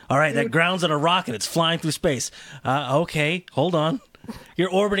cool. All right, that ground's on a rocket. It's flying through space. Okay, hold on.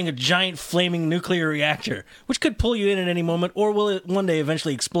 You're orbiting a giant flaming nuclear reactor, which could pull you in at any moment, or will it one day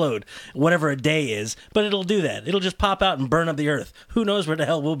eventually explode? Whatever a day is, but it'll do that. It'll just pop out and burn up the Earth. Who knows where the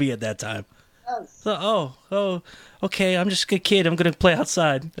hell we'll be at that time? So, okay. I'm just a kid. I'm going to play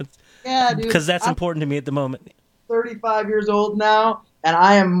outside. Yeah, dude. Because that's important to me at the moment. 35 years old now, and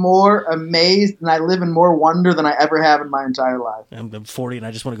I am more amazed and I live in more wonder than I ever have in my entire life. I'm 40 and I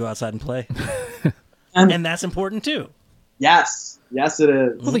just want to go outside and play. And that's important too. Yes, it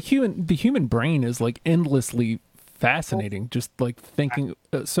is. Well, the human brain is like endlessly fascinating. Just like thinking,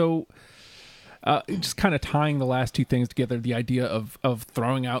 just kind of tying the last two things together, the idea of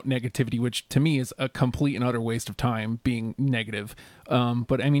throwing out negativity, which to me is a complete and utter waste of time being negative.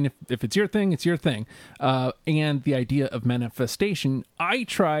 But I mean, if it's your thing, it's your thing. And the idea of manifestation, I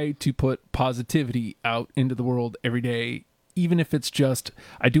try to put positivity out into the world every day, even if it's just,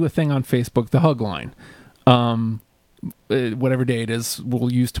 I do a thing on Facebook, the hug line. Whatever day it is,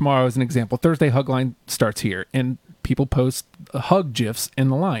 we'll use tomorrow as an example. Thursday hug line starts here, and people post hug gifs in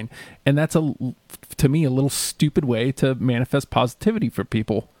the line, and that's to me a little stupid way to manifest positivity for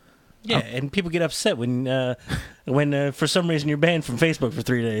people. Yeah, and people get upset when for some reason you're banned from Facebook for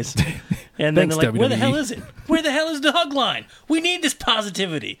 3 days, and then Thanks, they're like, WWE. "Where the hell is it? Where the hell is the hug line? We need this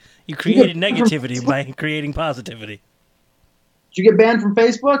positivity." You created negativity by creating positivity. Did you get banned from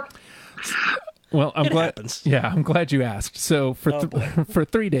Facebook? Well, I'm glad. Happens. Yeah, I'm glad you asked. So for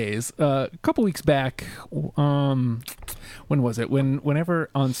 3 days, a couple weeks back, when was it? Whenever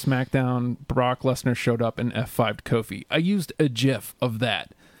on SmackDown, Brock Lesnar showed up and F5'd Kofi, I used a GIF of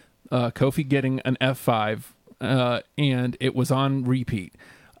that. Kofi getting an F5, and it was on repeat.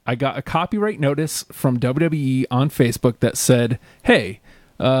 I got a copyright notice from WWE on Facebook that said, "Hey,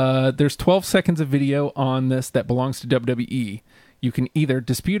 there's 12 seconds of video on this that belongs to WWE. You can either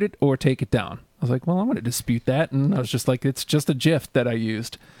dispute it or take it down. I was like, well, I'm going to dispute that. And I was just like, it's just a GIF that I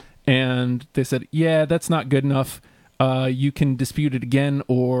used. And they said, yeah, that's not good enough. You can dispute it again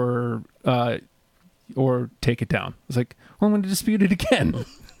or take it down. I was like, well, I'm going to dispute it again.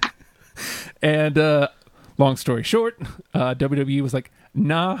 And long story short, WWE was like,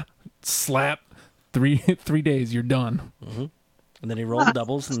 nah, slap, 3 days, you're done. Mm-hmm. And then he rolled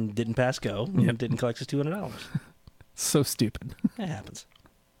doubles and didn't pass go and didn't collect his $200. So stupid. That happens.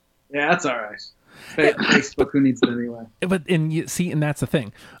 Yeah, that's all right. Facebook, who needs it anyway? But and that's the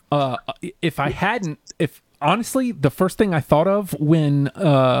thing. If honestly, the first thing I thought of when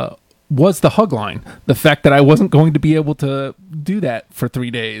was the hug line, the fact that I wasn't going to be able to do that for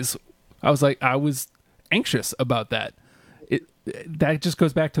 3 days. I was anxious about that. That just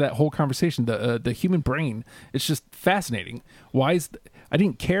goes back to that whole conversation. The human brain. It's just fascinating. I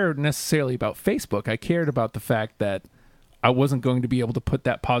didn't care necessarily about Facebook. I cared about the fact that I wasn't going to be able to put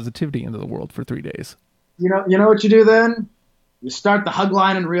that positivity into the world for 3 days. You know what you do then? You start the hug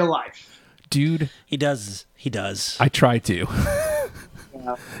line in real life. Dude. He does. I try to.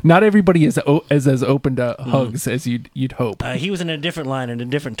 Yeah. Not everybody is as open to hugs as you'd hope. He was in a different line and a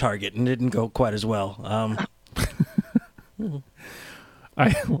different target and didn't go quite as well.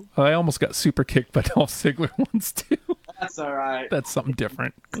 I almost got super kicked by Dolph Ziggler once too. That's all right. That's something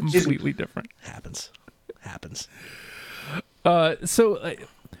different. Completely different. Happens. So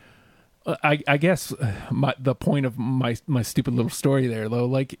I guess the point of my stupid little story there, though,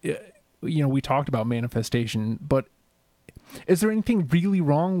 like, we talked about manifestation, but is there anything really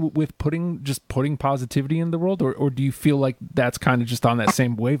wrong with putting positivity in the world, or do you feel like that's kind of just on that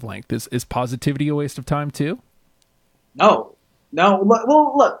same wavelength? Is positivity a waste of time too? No.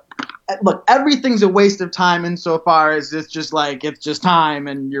 Look, everything's a waste of time insofar as it's just time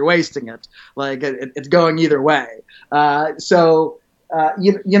and you're wasting it. Like it's going either way. I sort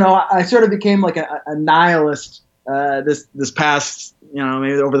of became like a nihilist this past,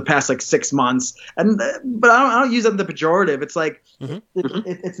 maybe over the past like 6 months. But I don't use that in the pejorative. It's like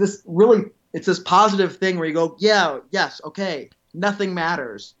it's this positive thing where you go, yeah, yes, okay, nothing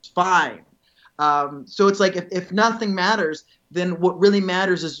matters, it's fine. So it's like if nothing matters, then what really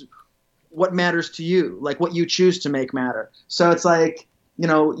matters is what matters to you, like what you choose to make matter. So it's like,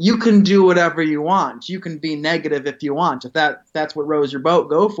 you can do whatever you want. You can be negative if you want. If that's what rows your boat,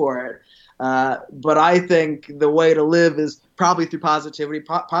 go for it. But I think the way to live is probably through positivity,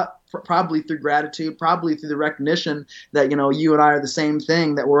 probably through gratitude, probably through the recognition that you and I are the same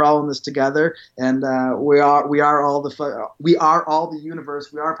thing, that we're all in this together, and we are all the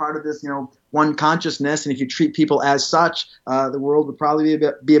universe. We are part of this one consciousness, and if you treat people as such, the world would probably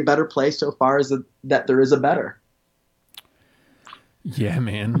be a better place so far as that there is a better. Yeah,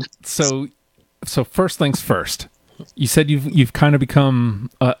 man. So first things first. You said you've kind of become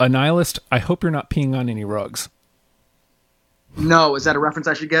a nihilist. I hope you're not peeing on any rugs. No, is that a reference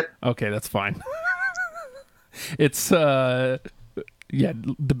I should get? Okay, that's fine. It's The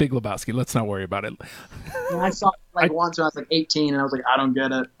Big Lebowski. Let's not worry about it. I saw it once when I was like 18, and I was like, I don't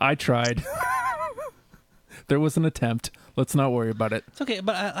get it. I tried. There was an attempt. Let's not worry about it. It's okay,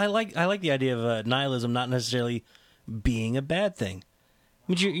 but I like the idea of nihilism not necessarily being a bad thing.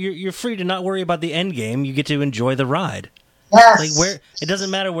 I mean, you're free to not worry about the end game. You get to enjoy the ride. Yes. Like it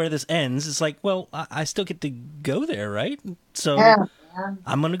doesn't matter where this ends. It's like, well, I still get to go there, right? So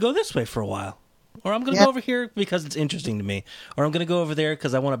I'm going to go this way for a while, or I'm going to go over here because it's interesting to me, or I'm going to go over there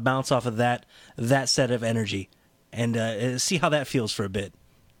because I want to bounce off of that set of energy, and see how that feels for a bit,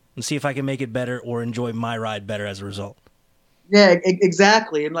 and see if I can make it better or enjoy my ride better as a result. Yeah,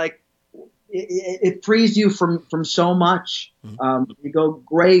 exactly, and like. It frees you from so much. You go,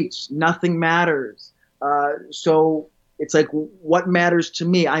 great, nothing matters. So it's like, what matters to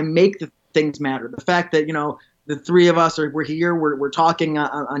me? I make the things matter. The fact that the three of us we're here, we're talking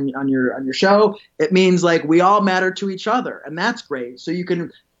on your show. It means like we all matter to each other, and that's great. So you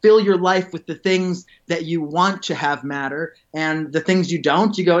can fill your life with the things that you want to have matter, and the things you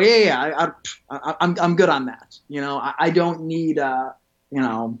don't, you go, I'm good on that. I don't need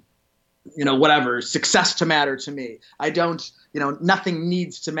whatever, success to matter to me. I don't, nothing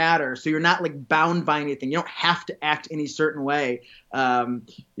needs to matter. So you're not like bound by anything. You don't have to act any certain way, that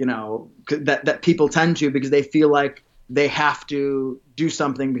people tend to, because they feel like they have to do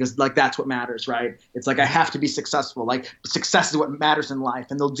something because like that's what matters, right? It's like I have to be successful. Like success is what matters in life,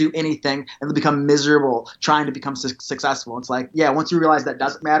 and they'll do anything and they'll become miserable trying to become successful. It's like, once you realize that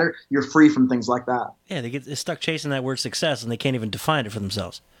doesn't matter, you're free from things like that. Yeah, they get stuck chasing that word success and they can't even define it for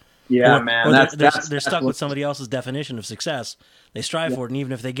themselves. Yeah, or, man. Or they're stuck with somebody else's definition of success. They strive for it, and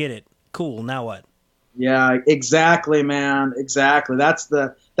even if they get it, cool, now what? Yeah, exactly, man. Exactly. That's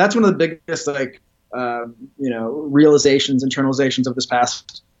one of the biggest realizations, internalizations of this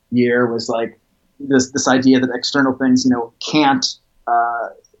past year was like this idea that external things, can't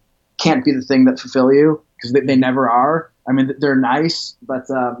be the thing that fulfill you, because they never are. I mean, they're nice, but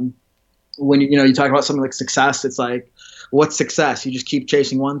when you talk about something like success, it's like, what's success? You just keep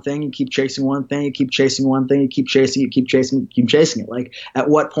chasing one thing, you keep chasing one thing, you keep chasing one thing, you keep chasing it, keep chasing it. Like, at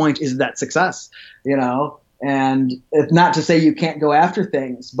what point is that success? And it's not to say you can't go after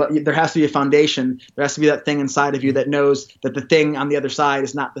things, but there has to be a foundation. There has to be that thing inside of you that knows that the thing on the other side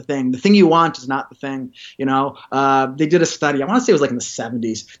is not the thing. The thing you want is not the thing. They did a study. I want to say it was like in the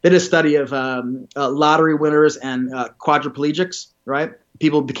 70s. They did a study of lottery winners and quadriplegics, right?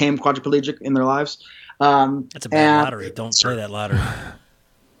 People became quadriplegic in their lives. That's a bad lottery. Don't play that lottery.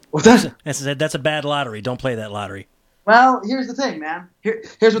 What's that? That's a bad lottery. Don't play that lottery. Well, here's the thing, man.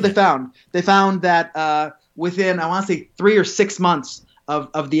 Here's what they found. They found that within, I want to say, 3 or 6 months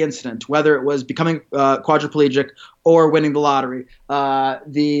of the incident, whether it was becoming quadriplegic or winning the lottery,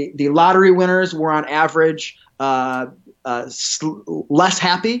 the lottery winners were on average less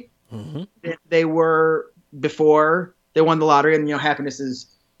happy than they were before they won the lottery. And happiness is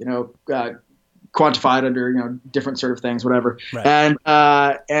quantified under different sort of things, whatever. Right.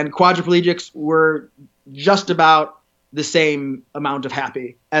 And quadriplegics were just about the same amount of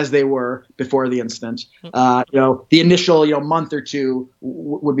happy as they were before the incident. The initial month or two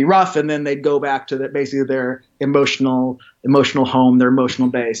would be rough, and then they'd go back to basically their emotional home, their emotional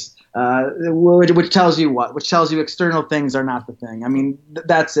base, which tells you what? Which tells you external things are not the thing. I mean,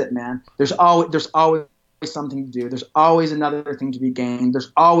 that's it, man. There's always something to do. There's always another thing to be gained.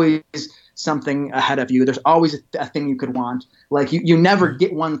 There's always something ahead of you. There's always a thing you could want. Like you never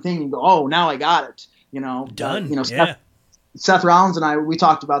get one thing and go, oh, now I got it. Done. Yeah. Seth Rollins and I, we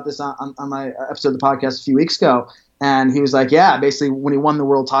talked about this on my episode of the podcast a few weeks ago, and he was like, yeah, basically when he won the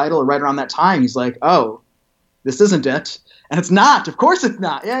world title, right around that time, he's like, oh, this isn't it. And it's not. Of course it's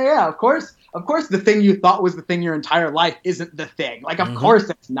not. Yeah. Of course the thing you thought was the thing your entire life isn't the thing. Like, of course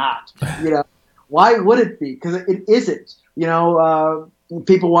it's not. Why would it be? Because it isn't.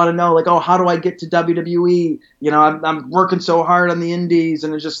 People want to know, like, oh, how do I get to WWE? I'm working so hard on the indies,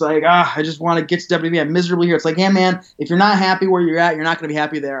 and it's just like, I just want to get to WWE. I'm miserable here. It's like, yeah, man, if you're not happy where you're at, you're not going to be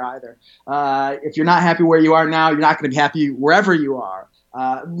happy there either. If you're not happy where you are now, you're not going to be happy wherever you are,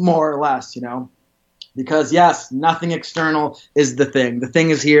 more or less, Because, yes, nothing external is the thing. The thing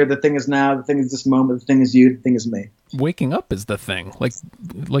is here. The thing is now. The thing is this moment. The thing is you. The thing is me. Waking up is the thing.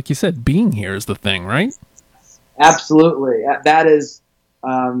 Like you said, being here is the thing, right? Absolutely. That is...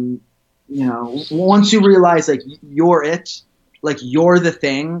 once you realize like you're it, like you're the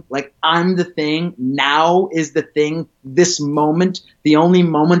thing, like I'm the thing, now is the thing, this moment, the only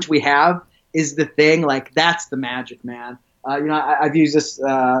moment we have is the thing, like that's the magic, man. I've used this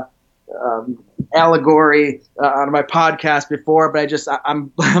allegory on my podcast before, but I'm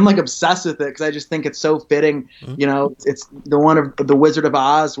like obsessed with it because I just think it's so fitting. It's the one of the Wizard of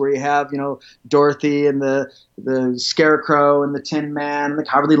Oz where you have Dorothy and the Scarecrow and the Tin Man and the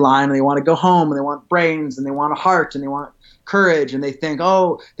Cowardly Lion, and they want to go home and they want brains and they want a heart and they want courage, and they think,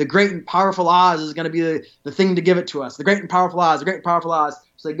 oh, the great and powerful Oz is going to be the thing to give it to us. The great and powerful Oz, the great and powerful Oz.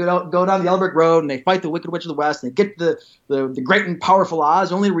 So they go down the Yellow Brick Road and they fight the Wicked Witch of the West and they get the great and powerful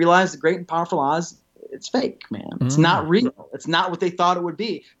Oz, only to realize the great and powerful Oz, it's fake, man. It's not real. It's not what they thought it would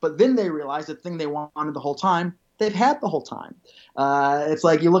be. But then they realize the thing they wanted the whole time, they've had the whole time. It's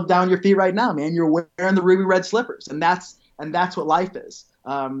like you look down your feet right now, man. You're wearing the ruby red slippers, and that's what life is.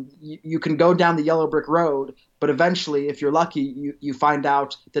 You can go down the Yellow Brick Road, but eventually, if you're lucky, you find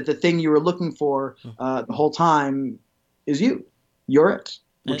out that the thing you were looking for the whole time is you. You're it.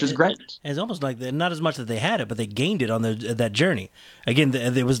 Which is great. It's almost like not as much that they had it, but they gained it on that journey. Again,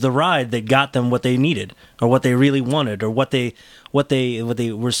 it was the ride that got them what they needed, or what they really wanted, or what they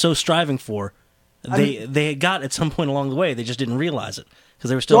were so striving for. They got at some point along the way. They just didn't realize it because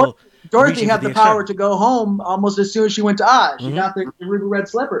they were still. Dorothy had the power to go home almost as soon as she went to Oz. She got the ruby red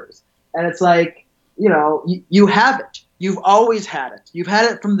slippers, and it's like you have it. You've always had it. You've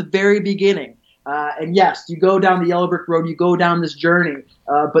had it from the very beginning. And yes, you go down the Yellow Brick Road, you go down this journey,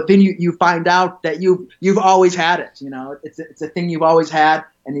 but then you find out that you've always had it. It's a thing you've always had,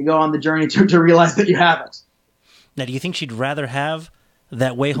 and you go on the journey to realize that you have it. Now, do you think she'd rather have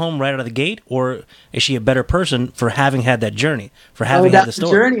that way home right out of the gate, or is she a better person for having had that journey, for having had the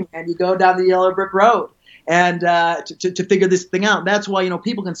story? Journey, man. You go down the Yellow Brick Road, and to figure this thing out. That's why,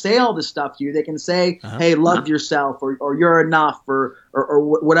 people can say all this stuff to you. They can say, hey, love yourself, or you're enough, or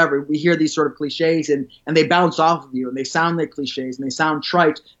whatever. We hear these sort of cliches, and they bounce off of you, and they sound like cliches, and they sound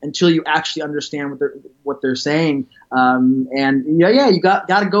trite until you actually understand what they're saying. You got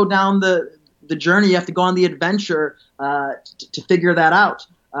to go down the journey. You have to go on the adventure to figure that out.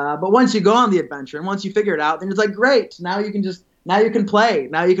 But once you go on the adventure and once you figure it out, then it's like, great. Now you can play.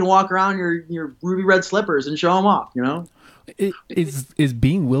 Now you can walk around your ruby red slippers and show them off. Is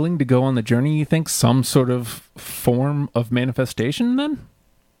being willing to go on the journey, you think, some sort of form of manifestation then?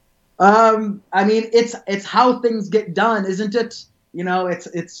 I mean, it's how things get done, isn't it?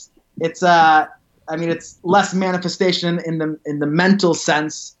 It's less manifestation in the mental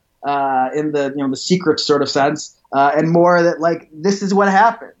sense, in the secret sort of sense, and more that, like, this is what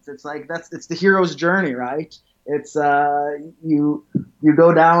happens. It's like it's the hero's journey, right? It's you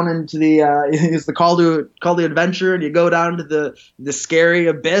go down into it's the call to adventure, and you go down to the scary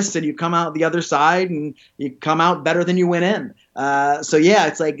abyss, and you come out the other side, and you come out better than you went in. So yeah,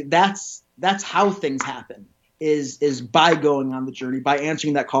 it's like that's how things happen. Is by going on the journey, by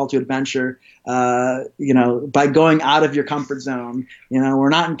answering that call to adventure, by going out of your comfort zone. We're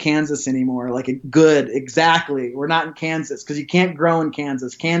not in Kansas anymore. Exactly. We're not in Kansas because you can't grow in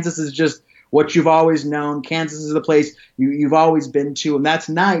Kansas. Kansas is just what you've always known. Kansas is the place you've always been to, and that's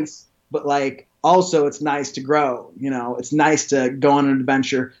nice. But also it's nice to grow. It's nice to go on an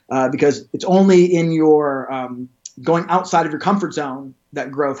adventure because it's only in your going outside of your comfort zone that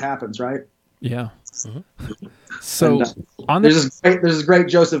growth happens, right? Yeah. Mm-hmm. So there's this great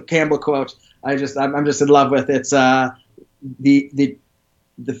Joseph Campbell quote. I'm just in love with. It's what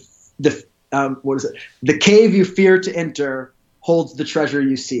is it? The cave you fear to enter holds the treasure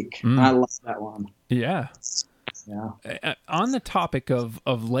you seek. I love that one. Yeah. Yeah. On the topic of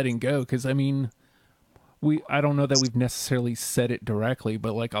letting go, because I don't know that we've necessarily said it directly,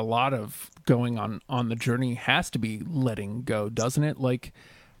 but like a lot of going on the journey has to be letting go, doesn't it? Like,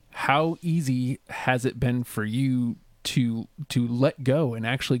 how easy has it been for you to let go and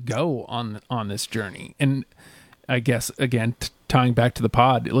actually go on this journey? And I guess, again, tying back to the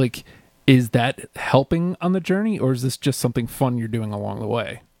pod, like, is that helping on the journey, or is this just something fun you're doing along the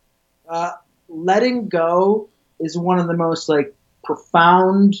way? Letting go is one of the most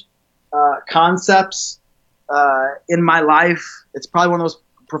profound concepts in my life. It's probably one of those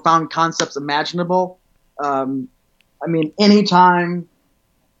profound concepts imaginable. Anytime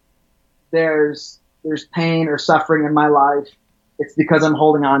there's pain or suffering in my life, it's because I'm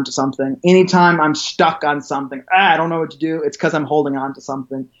holding on to something. Anytime I'm stuck on something, I don't know what to do, it's because I'm holding on to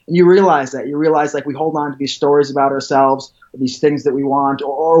something. And you realize that. You realize we hold on to these stories about ourselves, or these things that we want,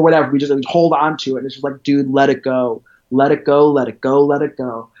 or whatever. We just hold on to it. And it's just like, dude, let it go. Let it go, let it go, let it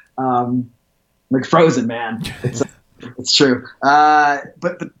go. Like Frozen, man. It's true.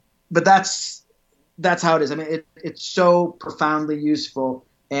 But that's how it is. It's so profoundly useful.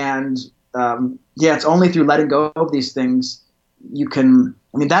 And it's only through letting go of these things you can.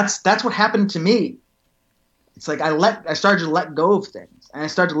 That's what happened to me. It's like I started to let go of things, and I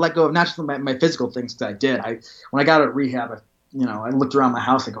started to let go of not just my physical things that I did. When I got out of rehab, I looked around my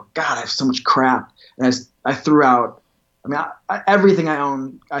house. I go, God, I have so much crap, and I threw out. Everything I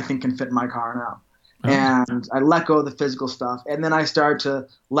own, I think, can fit in my car now. And I let go of the physical stuff, and then I started to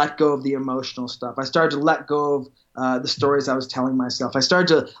let go of the emotional stuff. I started to let go of the stories I was telling myself. I started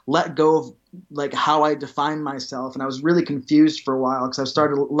to let go of how I define myself, and I was really confused for a while because I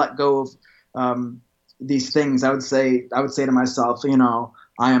started to let go of these things. I would say to myself,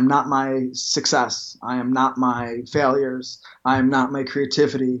 I am not my success. I am not my failures. I am not my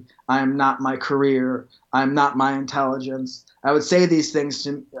creativity. I am not my career. I am not my intelligence. I would say these things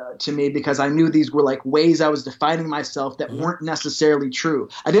to me because I knew these were ways I was defining myself that weren't necessarily true.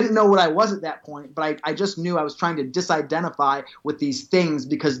 I didn't know what I was at that point, but I just knew I was trying to disidentify with these things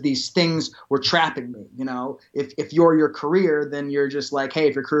because these things were trapping me. If you're your career, then you're just hey,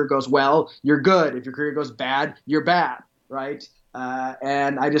 if your career goes well, you're good. If your career goes bad, you're bad, right?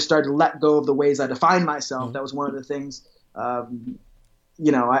 And I just started to let go of the ways I define myself. That was one of the things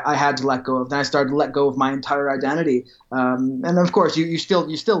I had to let go of. Then I started to let go of my entire identity. And of course, you still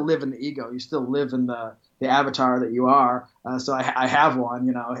live in the ego. You still live in the avatar that you are. So I have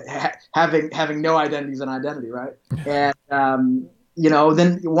one. Having no identity is an identity, right? And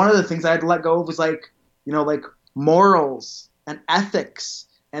then one of the things I had to let go of was morals and ethics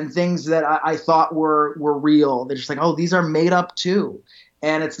and things that I thought were real. They're just these are made up too.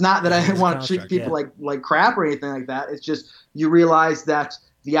 And it's not that I want to treat people like crap or anything like that. It's just you realize that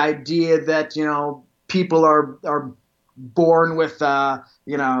the idea that people are born with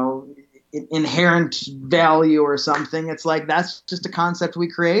inherent value or something. It's like that's just a concept we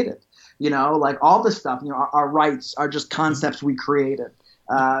created. Like all this stuff. Our rights are just concepts we created.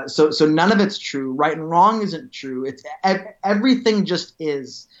 So none of it's true. Right and wrong isn't true. It's everything just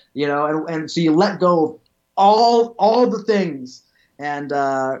is. And so you let go of all the things, and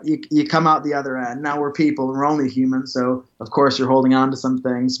you come out the other end. Now we're people and we're only human, so of course you're holding on to some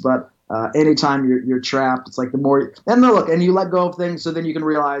things. But anytime you're trapped, it's like the more and you let go of things, so then you can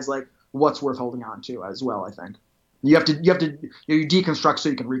realize like what's worth holding on to as well. I think you have to you deconstruct so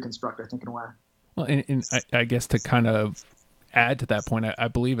you can reconstruct. I think in a way. Well, and I guess to kind of add to that point, I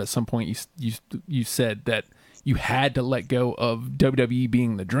believe at some point you said that you had to let go of WWE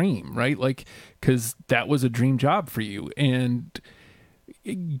being the dream, right? Like, because that was a dream job for you, and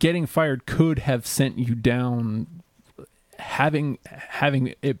getting fired could have sent you down. Having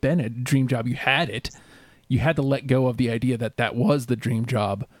it been a dream job, you had to let go of the idea that was the dream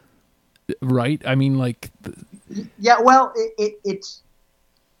job, right? I mean, like, yeah. Well, it's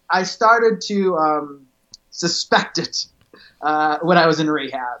I started to suspect it when I was in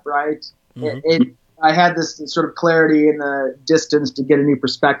rehab, right? Mm-hmm. I had this sort of clarity in the distance to get a new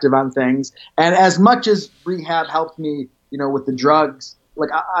perspective on things. And as much as rehab helped me, with the drugs, like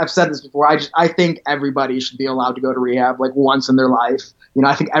I've said this before, I think everybody should be allowed to go to rehab like once in their life.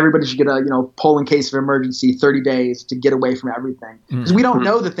 I think everybody should get a, pull in case of emergency 30 days to get away from everything. Because we don't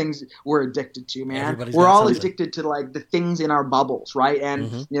know the things we're addicted to, man. Everybody's we're got all something. addicted to like the things in our bubbles, right? And,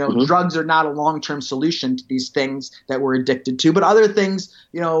 Mm-hmm. drugs are not a long-term solution to these things that we're addicted to. But other things,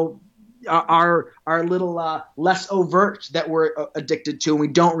 are a little less overt that we're addicted to, and we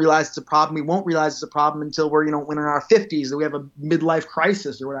don't realize it's a problem. We won't realize it's a problem until we're when in our 50s, that we have a midlife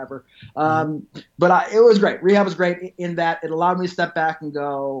crisis or whatever. But it was great. Rehab was great in that it allowed me to step back and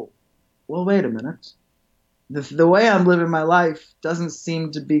go, well, wait a minute. The way I'm living my life doesn't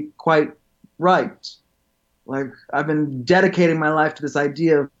seem to be quite right. Like, I've been dedicating my life to this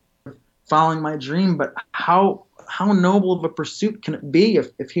idea of following my dream, but how noble of a pursuit can it be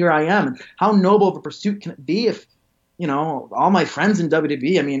if here I am? And how noble of a pursuit can it be if, all my friends in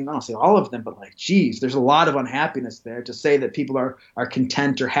WWE, I mean, I don't say all of them, but like, geez, there's a lot of unhappiness there. To say that people are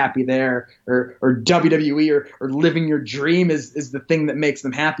content or happy there, or WWE or living your dream is the thing that makes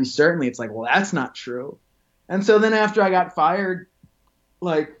them happy. Certainly it's like, well, that's not true. And so then after I got fired,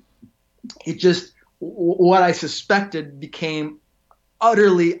 like, it just, what I suspected became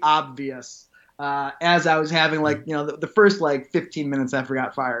utterly obvious. As I was having the first 15 minutes after I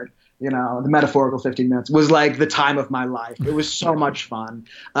got fired, the metaphorical 15 minutes was like the time of my life. It was so much fun.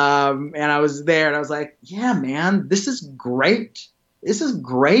 And I was there and I was like, yeah, man, this is great. This is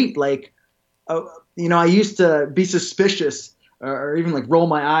great. Like, I used to be suspicious or even like roll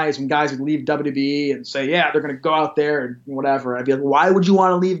my eyes when guys would leave WWE and say, yeah, they're going to go out there and whatever. I'd be like, why would you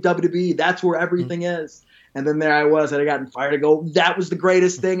want to leave WWE? That's where everything is. And then there I was, and I gotten fired. I go, that was the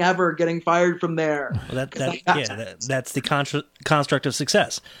greatest thing ever, getting fired from there. Well, that's the construct of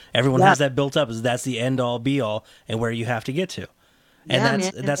success. Everyone has that built up. That's the end all be all, and where you have to get to. And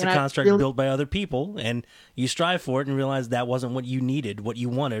that's a construct built by other people, and you strive for it and realize that wasn't what you needed, what you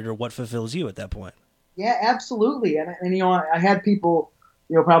wanted, or what fulfills you at that point. Yeah, absolutely. And I had people,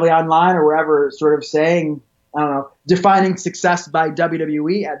 probably online or wherever, sort of saying, I don't know, defining success by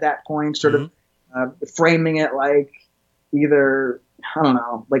WWE at that point, sort of. Framing it like either, I don't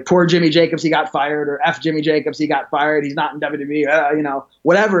know, like poor Jimmy Jacobs, he got fired, or F Jimmy Jacobs, he got fired, he's not in WWE,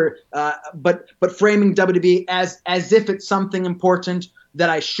 whatever. But framing WWE as if it's something important that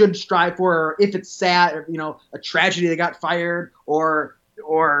I should strive for, or if it's sad, or, a tragedy they got fired, or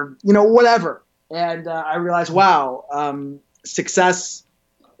whatever. And I realized, wow, success.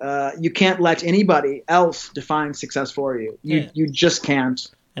 You can't let anybody else define success for you. You just can't.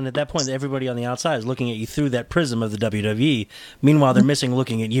 And at that point, everybody on the outside is looking at you through that prism of the WWE. Meanwhile, they're missing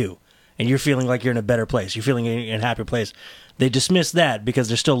looking at you. And you're feeling like you're in a better place. You're feeling in a happier place. They dismiss that because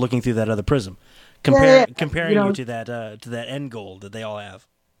they're still looking through that other prism. Comparing you to that end goal that they all have.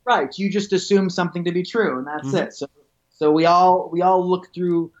 Right. You just assume something to be true, and that's it. So we all look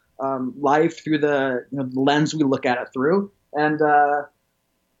through life through the lens we look at it through. And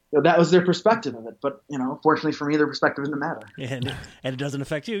that was their perspective of it. But, fortunately for me, their perspective doesn't matter. And it doesn't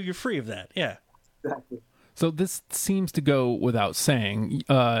affect you. You're free of that. Yeah. Exactly. So this seems to go without saying.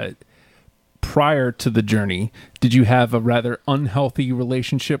 Prior to the journey, did you have a rather unhealthy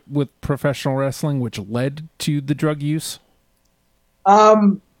relationship with professional wrestling, which led to the drug use?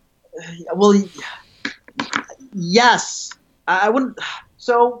 Well, yes. I wouldn't.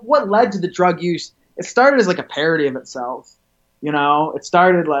 So what led to the drug use? It started as like a parody of itself. It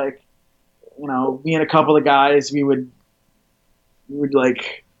started like, me and a couple of guys, we would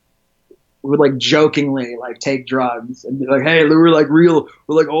like would like jokingly like take drugs and be like, hey, we're like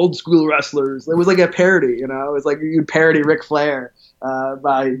old school wrestlers. It was like a parody, you know. It was like you'd parody Ric Flair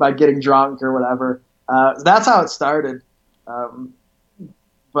by getting drunk or whatever. That's how it started.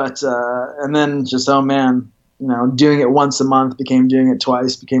 But and then just, oh man, you know, doing it once a month became doing it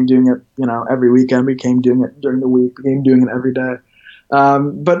twice, became doing it, you know, every weekend, became doing it during the week, became doing it every day.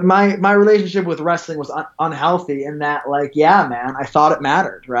 But my relationship with wrestling was unhealthy in that, like, yeah, man, I thought it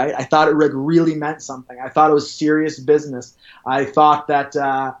mattered, right? I thought it like really meant something. I thought it was serious business. I thought that,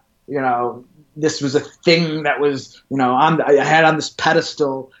 you know, this was a thing that was, you know, I had on this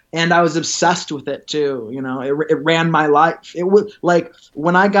pedestal, and I was obsessed with it too. You know, it ran my life. It was like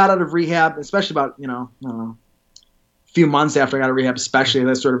when I got out of rehab, especially about, you know, I don't know, a few months after I got out of rehab, especially,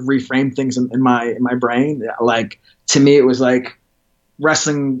 I sort of reframed things in my brain. Like, to me, it was like,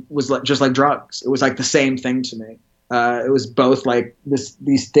 wrestling was like, just like drugs. It was like the same thing to me. It was both like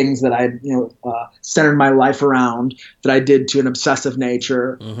these things that I, you know, centered my life around, that I did to an obsessive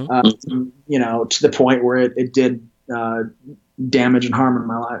nature, you know, to the point where it did damage and harm in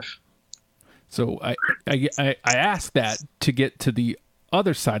my life. So I asked that to get to the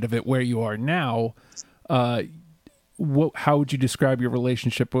other side of it, where you are now. How would you describe your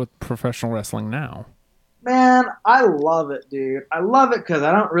relationship with professional wrestling now? Man, I love it, dude. I love it because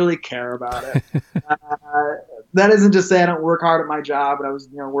I don't really care about it. That isn't to say I don't work hard at my job, but I was,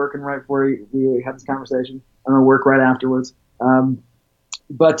 you know, working right before we had this conversation. I'm gonna work right afterwards.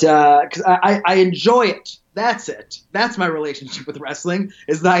 But because I enjoy it. That's it. That's my relationship with wrestling,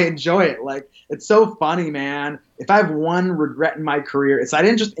 is that I enjoy it. Like, it's so funny, man. If I have one regret in my career, it's I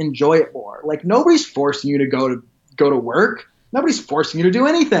didn't just enjoy it more. Like, nobody's forcing you to go to work. Nobody's forcing you to do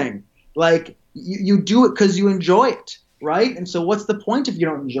anything. Like, you do it because you enjoy it, right? And so what's the point if you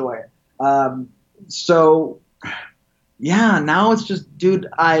don't enjoy it? So, yeah, now it's just, dude,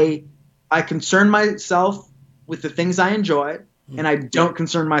 I concern myself with the things I enjoy, and I don't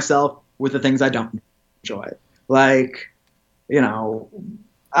concern myself with the things I don't enjoy. Like, you know,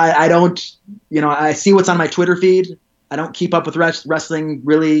 I don't, you know, I see what's on my Twitter feed. I don't keep up with wrestling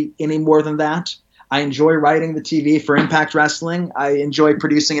really any more than that. I enjoy writing the TV for Impact Wrestling. I enjoy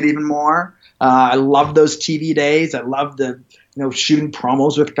producing it even more. I love those TV days. I love the, you know, shooting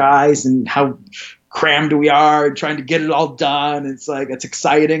promos with guys and how crammed we are and trying to get it all done. It's like, it's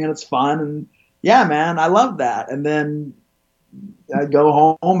exciting and it's fun. And yeah, man, I love that. And then I go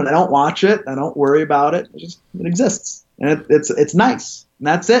home and I don't watch it. I don't worry about it. It exists, and it's nice. And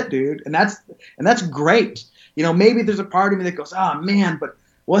that's it, dude. And that's great. You know, maybe there's a part of me that goes, oh man, but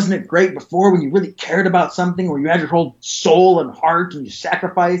wasn't it great before when you really cared about something, where you had your whole soul and heart and you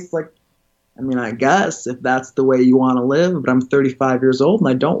sacrificed? Like, I mean, I guess if that's the way you want to live, but I'm 35 years old and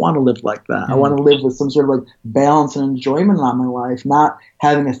I don't want to live like that. I want to live with some sort of like balance and enjoyment on my life, not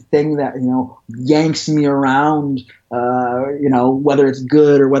having a thing that, you know, yanks me around, you know, whether it's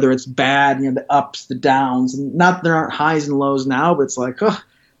good or whether it's bad, you know, the ups, the downs. And not that there aren't highs and lows now, but it's like,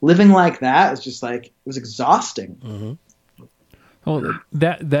 living like that is just like, it was exhausting. Mm-hmm. Well,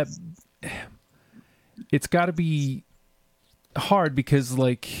 that it's got to be hard, because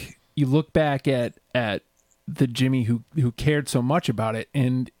like, you look back at the Jimmy who cared so much about it,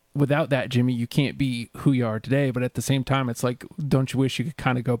 and without that Jimmy, you can't be who you are today. But at the same time, it's like, don't you wish you could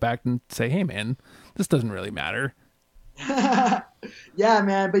kind of go back and say, hey man, this doesn't really matter? Yeah,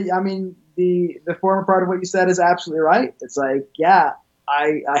 man. But I mean, the former part of what you said is absolutely right. It's like, yeah,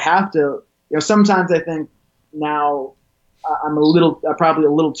 I have to, you know, sometimes I think now I'm probably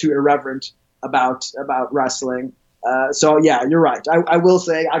a little too irreverent about wrestling. So yeah, you're right. I will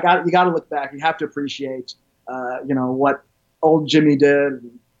say you got to look back. You have to appreciate, you know, what old Jimmy did,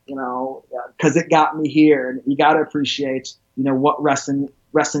 you know, because it got me here. And you got to appreciate, you know, what wrestling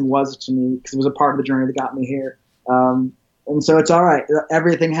was to me, because it was a part of the journey that got me here. And so it's all right.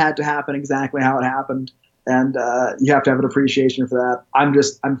 Everything had to happen exactly how it happened. And you have to have an appreciation for that.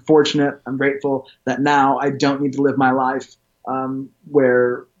 I'm fortunate. I'm grateful that now I don't need to live my life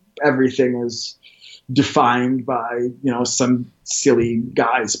where everything is defined by, you know, some silly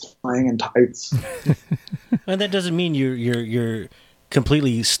guys playing in tights. And that doesn't mean you're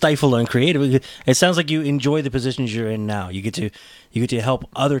completely stifled and creative. It sounds like you enjoy the positions you're in now. You get to help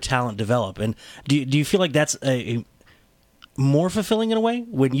other talent develop. And do you feel like that's a more fulfilling in a way,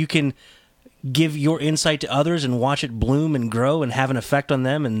 when you can give your insight to others and watch it bloom and grow and have an effect on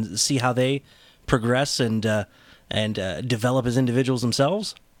them and see how they progress and develop as individuals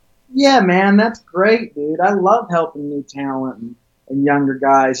themselves? Yeah, man, that's great, dude. I love helping new talent and younger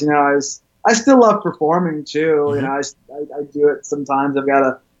guys. You know, I still love performing too. Mm-hmm. You know, I do it sometimes. I've got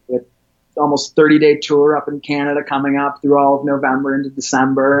a almost 30-day tour up in Canada coming up through all of November into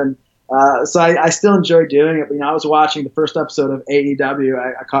December, and So I still enjoy doing it. But, I was watching the first episode of AEW.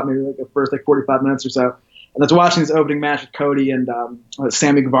 I caught maybe like the first 45 minutes or so. And I was watching this opening match with Cody and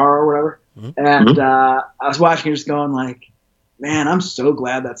Sammy Guevara or whatever. And I was watching it just going like, man, I'm so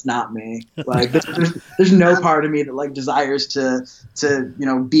glad that's not me. Like, there's no part of me that like desires to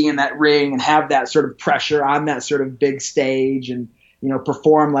be in that ring and have that sort of pressure on that sort of big stage and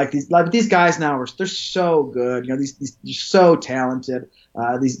perform like these guys now they're so good. They're so talented.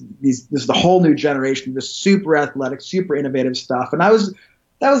 This is the whole new generation. This super athletic, super innovative stuff. And that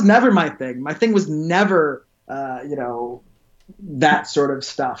was never my thing. My thing was never that sort of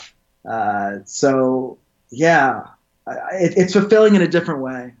stuff. So yeah. It's fulfilling in a different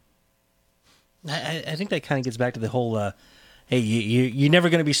way. I think that kind of gets back to the whole, hey, you're never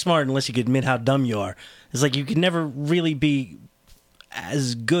going to be smart unless you can admit how dumb you are. It's like you can never really be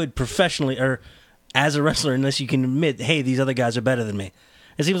as good professionally or as a wrestler unless you can admit, hey, these other guys are better than me.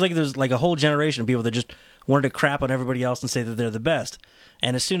 It seems like there's like a whole generation of people that just wanted to crap on everybody else and say that they're the best.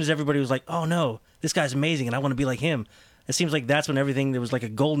 And as soon as everybody was like, oh no, this guy's amazing and I want to be like him, it seems like that's when there was like a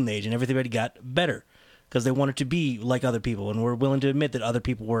golden age and everybody got better. Because they wanted to be like other people and were willing to admit that other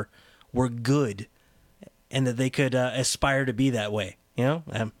people were good and that they could aspire to be that way,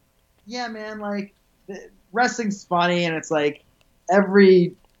 Yeah, man, like, wrestling's funny, and it's like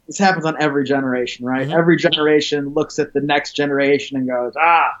this happens on every generation, right? Mm-hmm. Every generation looks at the next generation and goes,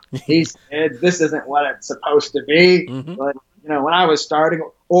 these kids, this isn't what it's supposed to be. Mm-hmm. But, when I was starting,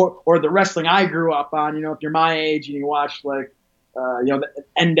 or the wrestling I grew up on, if you're my age and you watch, like, the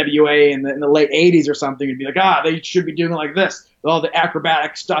NWA in the late 80s or something, you'd be like, they should be doing it like this. All the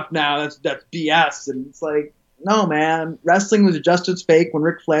acrobatic stuff now, that's BS. And it's like, no, man. Wrestling was just as fake when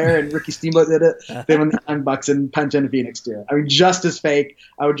Ric Flair and Ricky Steamboat did it than when the Young Bucks and Penta and Phoenix did. I mean, just as fake.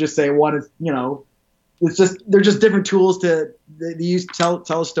 I would just say one is, they're just different tools they use to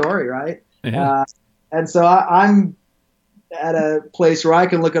tell a story, right? Yeah. And so I'm at a place where I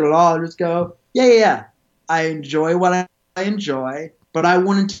can look at it all and just go, yeah. I enjoy what I enjoy, but I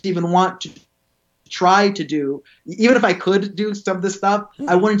wouldn't even want to try to do, even if I could do some of this stuff,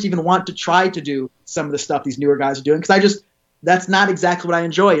 I wouldn't even want to try to do some of the stuff these newer guys are doing, because that's not exactly what I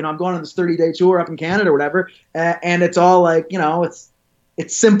enjoy. I'm going on this 30-day tour up in Canada or whatever, and it's all like,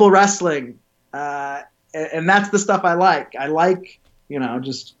 it's simple wrestling, and that's the stuff I like. I like,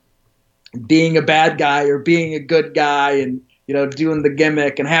 just being a bad guy or being a good guy and doing the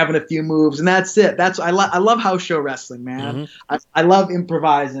gimmick and having a few moves, and that's it. I love house show wrestling, man. Mm-hmm. I love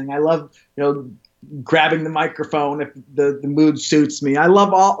improvising. I love, grabbing the microphone if the mood suits me. I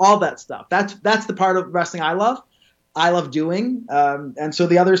love all that stuff. That's the part of wrestling I love doing. And so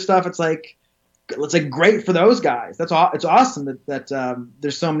the other stuff, it's like great for those guys. It's awesome that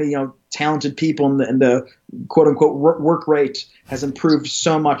there's so many talented people and the quote unquote work rate has improved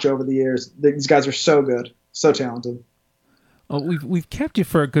so much over the years. These guys are so good, so talented. Well, we've kept you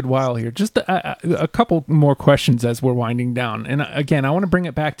for a good while here. Just a couple more questions as we're winding down. And again, I want to bring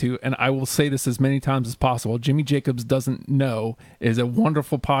it back to, and I will say this as many times as possible, Jimmy Jacobs Doesn't Know is a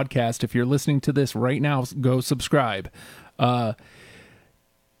wonderful podcast. If you're listening to this right now, go subscribe. Who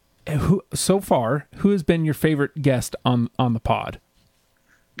has been your favorite guest on the pod?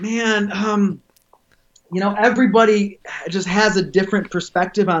 Man, everybody just has a different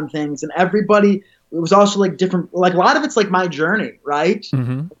perspective on things, and everybody. It was also like different, like a lot of it's like my journey, right?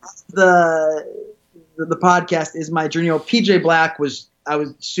 Mm-hmm. The podcast is my journey. PJ Black was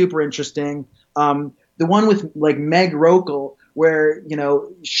super interesting. The one with like Meg Rokel, where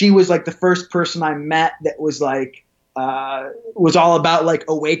she was like the first person I met that was like was all about like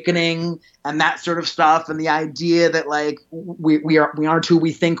awakening and that sort of stuff, and the idea that like we aren't who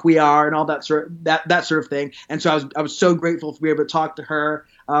we think we are, and all that sort of thing. And so I was so grateful to be able to talk to her.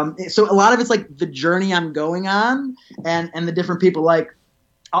 So a lot of it's like the journey I'm going on, and the different people. Like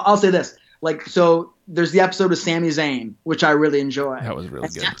I'll say this, like, so there's the episode of Sami Zayn, which I really enjoy. That was really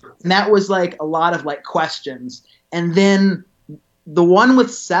good. And that was like a lot of like questions. And then the one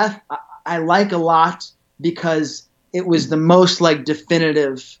with Seth, I like a lot because it was the most like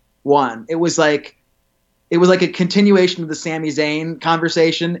definitive one. It was like a continuation of the Sami Zayn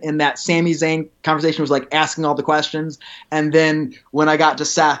conversation, in that Sami Zayn conversation was like asking all the questions. And then when I got to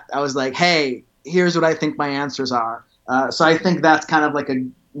Seth, I was like, hey, here's what I think my answers are. So I think that's kind of like a,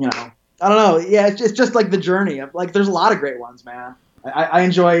 I don't know. Yeah, it's just like the journey of like, there's a lot of great ones, man. I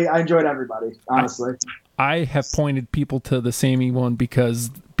enjoyed everybody, honestly. I have pointed people to the Sami one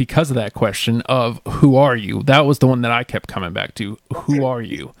because of that question of who are you? That was the one that I kept coming back to. Who are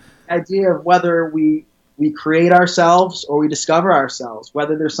you? The idea of whether we create ourselves or we discover ourselves,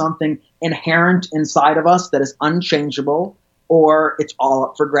 whether there's something inherent inside of us that is unchangeable, or it's all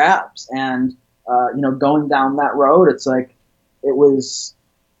up for grabs. And going down that road, it's like it's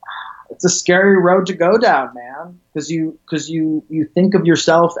a scary road to go down, man, because you think of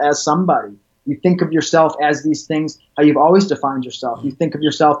yourself as somebody. You think of yourself as these things, how you've always defined yourself. You think of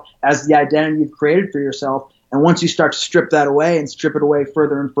yourself as the identity you've created for yourself. And once you start to strip that away and strip it away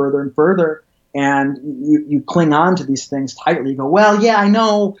further and further and further, and you cling on to these things tightly, you go, well, yeah, I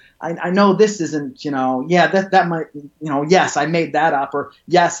know this isn't, that might, yes, I made that up, or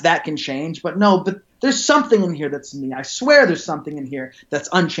yes, that can change, but there's something in here that's me. I swear there's something in here that's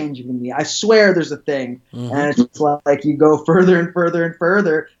unchanging in me. I swear there's a thing. Mm-hmm. And it's like you go further and further and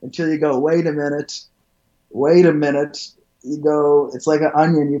further until you go, wait a minute. You go, it's like an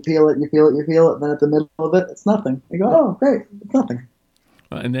onion. You peel it, and then at the middle of it, it's nothing. You go, oh, great, it's nothing.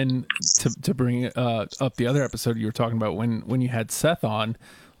 And then to bring up the other episode you were talking about when you had Seth on,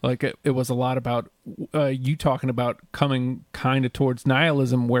 like it was a lot about you talking about coming kind of towards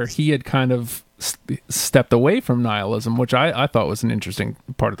nihilism, where he had kind of stepped away from nihilism, which I thought was an interesting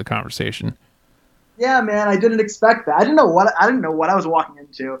part of the conversation. Yeah, man, I didn't expect that. I didn't know what I was walking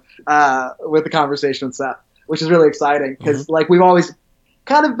into with the conversation with Seth, which is really exciting because like we've always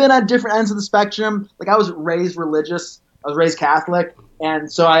kind of been at different ends of the spectrum. Like I was raised religious, I was raised Catholic,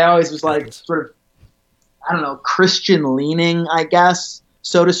 and so I always was like sort of, I don't know, Christian leaning, I guess,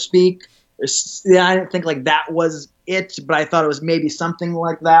 so to speak. I didn't think like that was it, but I thought it was maybe something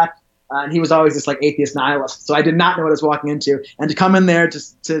like that. And he was always this like atheist nihilist, so I did not know what I was walking into. And to come in there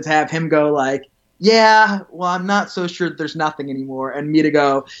to have him go like, yeah, well, I'm not so sure there's nothing anymore, and me to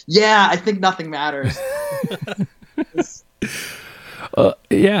go, yeah, I think nothing matters.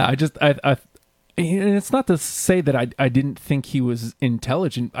 Yeah, and it's not to say that I didn't think he was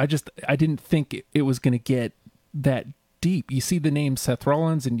intelligent. I didn't think it was going to get that deep. You see the name Seth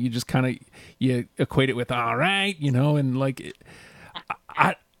Rollins, and you just kind of you equate it with all right, and like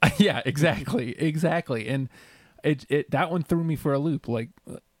yeah, exactly, and it that one threw me for a loop. Like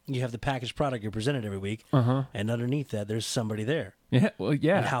you have the packaged product you're presented every week, and underneath that there's somebody there. Yeah, well,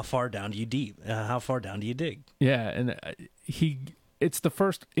 yeah. And how far down do you dig? Yeah, and it's the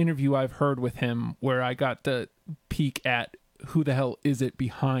first interview I've heard with him where I got to peek at who the hell is it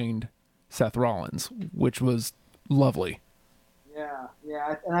behind Seth Rollins, which was lovely. Yeah,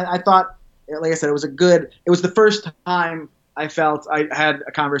 and I thought, like I said, it was the first time I felt I had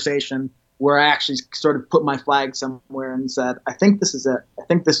a conversation where I actually sort of put my flag somewhere and said, I think this is it. I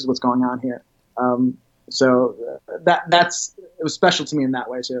think this is what's going on here. So it was special to me in that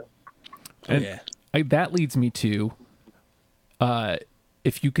way too. And that leads me to,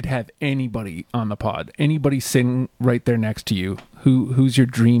 if you could have anybody on the pod, anybody sitting right there next to you, who's your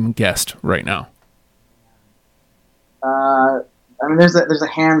dream guest right now? I mean, there's a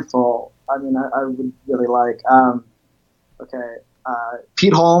handful. I mean, I would really like.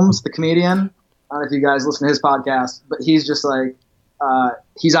 Pete Holmes, the comedian. I don't know if you guys listen to his podcast, but he's just like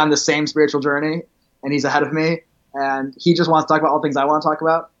he's on the same spiritual journey, and he's ahead of me, and he just wants to talk about all things I want to talk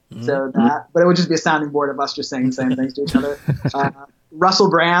about. Mm-hmm. So but it would just be a sounding board of us just saying the same things to each other. Russell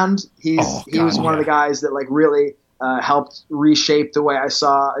Brand, he was one of the guys that like really helped reshape the way I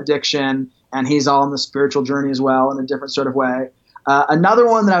saw addiction, and he's all in the spiritual journey as well in a different sort of way. Another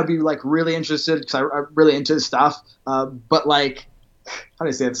one that I would be like really interested, because I'm really into this stuff, but like, how do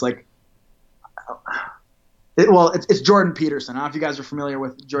I say it? It's like, it's Jordan Peterson. I don't know if you guys are familiar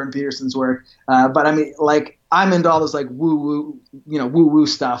with Jordan Peterson's work, but I mean, like, I'm into all this like woo woo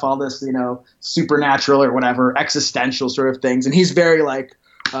stuff, all this, supernatural or whatever, existential sort of things, and he's very like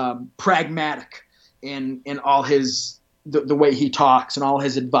pragmatic in all his the way he talks and all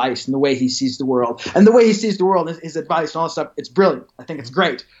his advice and the way he sees the world and the way he sees the world, his advice and all that stuff. It's brilliant. I think it's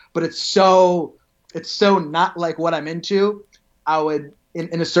great, but it's so not like what I'm into. I would,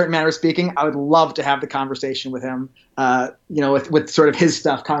 in a certain manner of speaking, I would love to have the conversation with him, with sort of his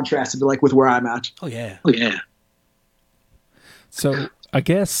stuff contrasted to like with where I'm at. Oh yeah. So I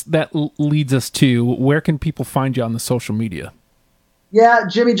guess that leads us to, where can people find you on the social media? Yeah,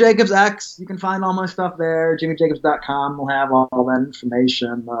 Jimmy Jacobs X. You can find all my stuff there. JimmyJacobs.com will have all that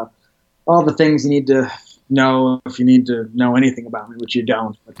information, all the things you need to know if you need to know anything about me, which you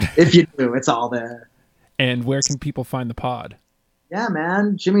don't. But if you do, it's all there. And where can people find the pod? Yeah,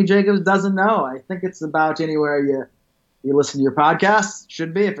 man. Jimmy Jacobs Doesn't Know. I think it's about anywhere you listen to your podcast.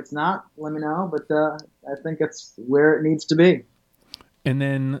 Should be. If it's not, let me know. But I think it's where it needs to be. And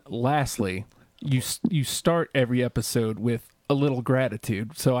then lastly, you start every episode with a little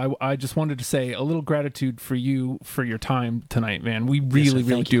gratitude. So I just wanted to say a little gratitude for you for your time tonight, man. We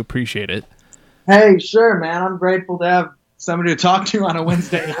really do appreciate it. Hey, sure, man. I'm grateful to have somebody to talk to on a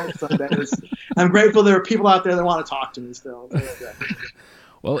Wednesday night some days. I'm grateful there are people out there that want to talk to me still.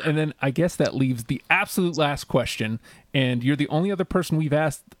 Well, and then I guess that leaves the absolute last question, and you're the only other person we've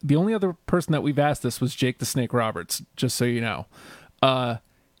asked. The only other person that we've asked this was Jake the Snake Roberts, just so you know.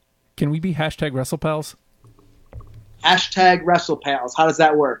 Can we be hashtag WrestlePals? Hashtag WrestlePals. How does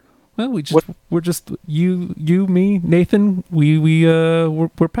that work? Well, we're just you, me, Nathan.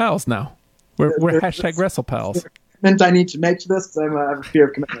 We're pals now. We're hashtag WrestlePals. Commitment I need to make to this because I have a fear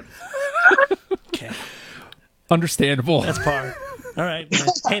of commitment. Okay. Understandable. That's par. All right.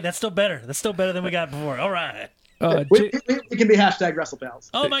 Hey, that's still better. That's still better than we got before. All right. We can be hashtag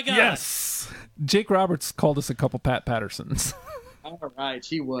WrestlePals. Oh, my God. Yes. Jake Roberts called us a couple Pat Pattersons. All right,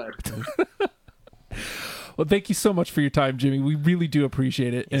 he would. Well, thank you so much for your time, Jimmy. We really do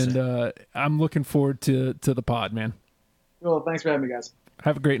appreciate it, Yes, and I'm looking forward to the pod, man. Well, thanks for having me, guys.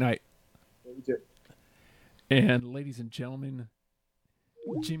 Have a great night. Yeah, you too. And ladies and gentlemen,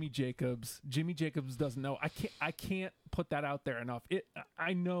 Jimmy Jacobs. Jimmy Jacobs doesn't know. I can't put that out there enough.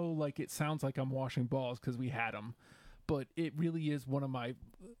 I know, like, it sounds like I'm washing balls because we had him, but it really is one of my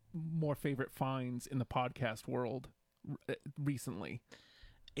more favorite finds in the podcast world recently.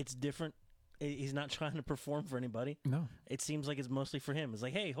 It's different. He's not trying to perform for anybody. No. It seems like it's mostly for him. It's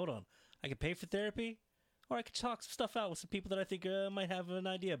like, hey, hold on. I could pay for therapy, or I could talk some stuff out with some people that I think might have an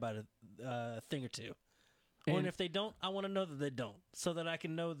idea about a thing or two. And if they don't, I want to know that they don't, so that I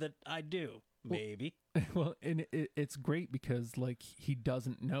can know that I do. Maybe. Well, and it's great because, like, he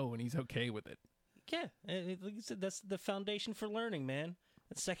doesn't know and he's okay with it. Yeah, like you said, that's the foundation for learning, man.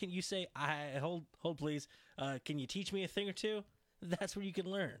 The second you say, "I hold, please," can you teach me a thing or two? That's where you can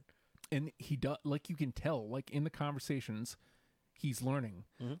learn. And he does, like, you can tell, like, in the conversations, he's learning.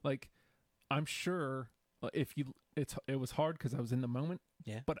 Mm-hmm. Like, I'm sure it was hard because I was in the moment.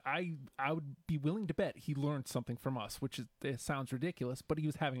 Yeah. But I would be willing to bet he learned something from us, it sounds ridiculous, but he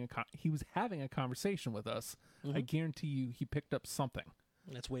was having a conversation with us. Mm-hmm. I guarantee you, he picked up something.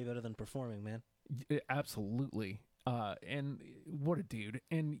 That's way better than performing, man. Absolutely. And what a dude.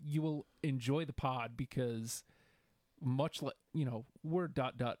 And you will enjoy the pod because much like, we're ...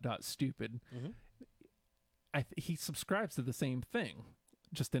 stupid. Mm-hmm. He subscribes to the same thing,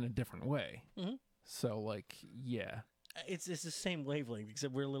 just in a different way. Mm-hmm. So, like, yeah. It's the same wavelength,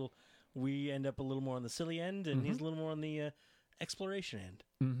 except we end up a little more on the silly end, and he's a little more on the exploration end.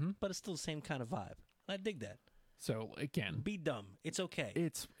 Mm-hmm. But it's still the same kind of vibe. I dig that. So, again, Be dumb. It's okay.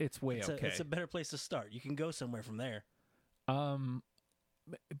 it's way okay. It's a better place to start. You can go somewhere from there.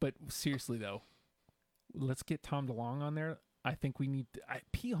 But seriously though, let's get Tom DeLonge on there. I think we need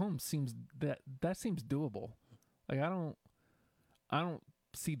P. Holmes seems that seems doable. Like, I don't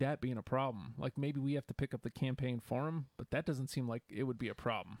see that being a problem. Like, maybe we have to pick up the campaign for him, but that doesn't seem like it would be a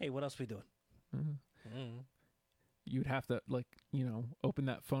problem. Hey, what else we doing? You'd have to, like, open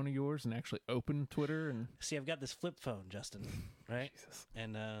that phone of yours and actually open Twitter and See, I've got this flip phone, Justin, right? Jesus.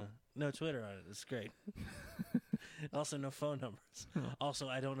 And no Twitter on it. It's great. Also, no phone numbers. Also,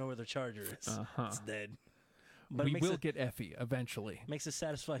 I don't know where the charger is. Uh-huh. It's dead. But we it makes will it, get Effie eventually. makes a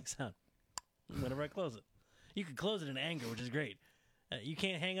satisfying sound whenever I close it. You can close it in anger, which is great. You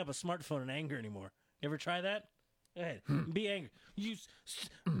can't hang up a smartphone in anger anymore. You ever try that? Go ahead. Be angry.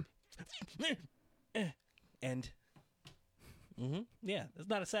 And yeah, it's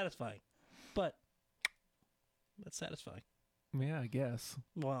not as satisfying, but that's satisfying. Yeah, I guess.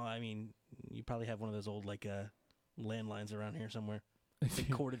 Well, I mean, you probably have one of those old landlines around here somewhere. Big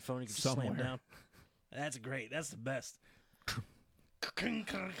corded phone you can just slam Somewhere. down. That's great. That's the best.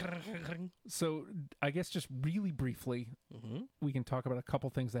 So, I guess just really briefly, we can talk about a couple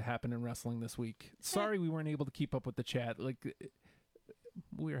things that happened in wrestling this week. Sorry we weren't able to keep up with the chat. Like,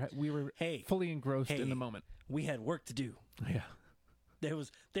 we were fully engrossed in the moment. We had work to do. Yeah. There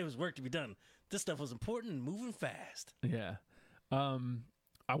was work to be done. This stuff was important and moving fast. Yeah.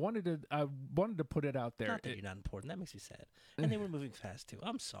 I wanted to put it out there. Not that you're not important. That makes me sad. And they were moving fast too.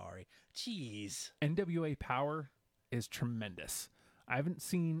 I'm sorry. Jeez. NWA Power is tremendous. I haven't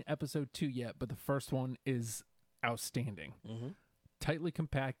seen episode 2 yet, but the first one is outstanding. Tightly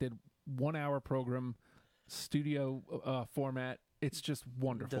compacted, 1 hour program, studio format. It's just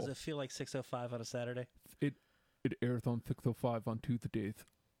wonderful. Does it feel like 6:05 on a Saturday? It airs on 6:05 on Tuesdays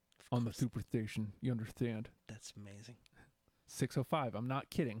on the Superstation. You understand? That's amazing. 6:05. I'm not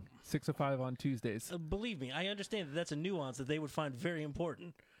kidding. 6:05 on Tuesdays. Believe me, I understand that that's a nuance that they would find very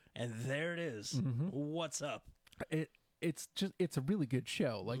important. And there it is. What's up? It's a really good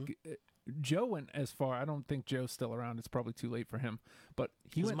show. Like, Joe went as far. I don't think Joe's still around. It's probably too late for him. But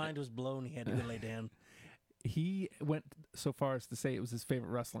His mind was blown. He had to go lay down. He went so far as to say it was his favorite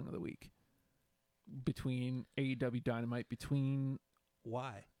wrestling of the week. between AEW Dynamite, between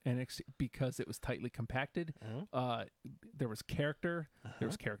Why? NXT, because it was tightly compacted. There was character, there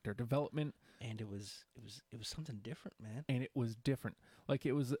was character development, And it was something different, man. and it was different. Like,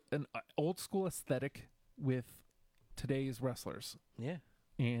 it was an old school aesthetic with today's wrestlers. Yeah.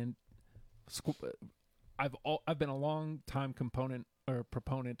 And I've been a long time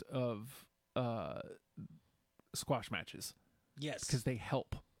proponent of squash matches Yes. because they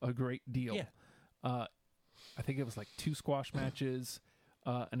help a great deal. Yeah. I think it was like 2 squash matches,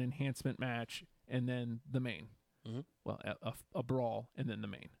 an enhancement match, and then the main. Mm-hmm. Well, a brawl, and then the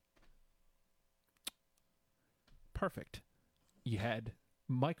main. Perfect. You had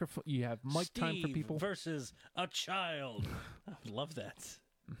microphone. You have mic time for Steve people. versus a child. I would love that.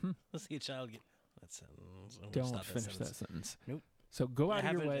 Mm-hmm. Let's see a child get. Don't finish that sentence. Nope. So go out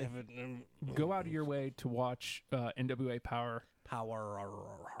of your way. Haven't, Go out of your way to watch NWA Power. Power.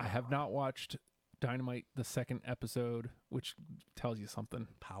 I have not watched Dynamite, the second episode, which tells you something.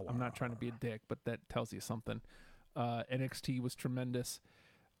 Power. I'm not trying to be a dick, but that tells you something. NXT was tremendous.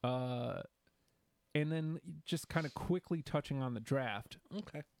 And then just kind of quickly touching on the draft.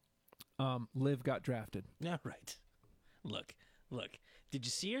 Okay. Liv got drafted. Yeah, right. Look. Did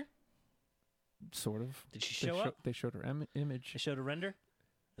you see her? Sort of. Did she show up? They showed her image. They showed a render.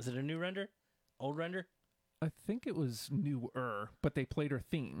 Is it a new render? Old render? I think it was newer, but they played her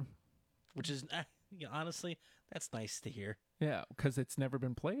theme. Which is, honestly, that's nice to hear. Yeah, because it's never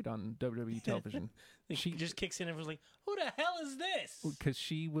been played on WWE television. She just kicks in and was like, "Who the hell is this?" Because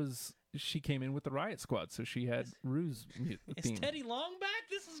she came in with the Riot Squad, so she had Rue's theme. Is Teddy Long back?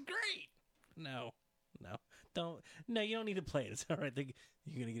 This is great. No, you don't need to play it. It's all right.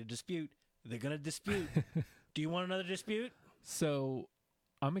 You're gonna get a dispute. They're gonna dispute. Do you want another dispute? So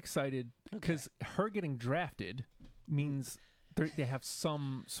I'm excited because her getting drafted means they have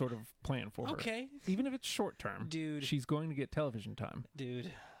some sort of plan for her. Okay. Even if it's short term. Dude. She's going to get television time.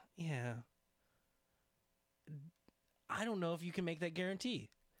 Dude, yeah. I don't know if you can make that guarantee.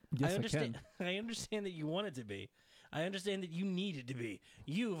 Yes, I understand. can. I understand that you want it to be. I understand that you need it to be.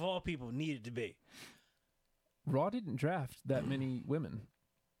 You, of all people, need it to be. Raw didn't draft that many women.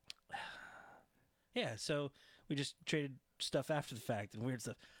 Yeah, so we just traded stuff after the fact and weird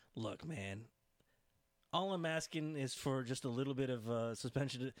stuff. Look, man, all I'm asking is for just a little bit of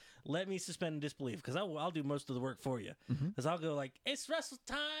suspension. Let me suspend disbelief because I'll do most of the work for you. Because I'll go like, it's wrestle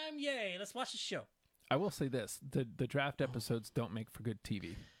time, yay! Let's watch the show. I will say this: the draft episodes don't make for good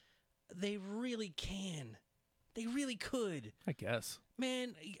TV. They really can. They really could. I guess.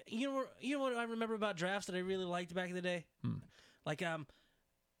 Man, you know what I remember about drafts that I really liked back in the day? Like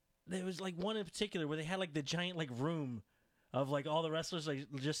there was like one in particular where they had like the giant like room of like all the wrestlers like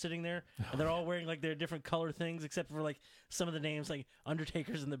just sitting there and they're all wearing like their different color things except for like some of the names like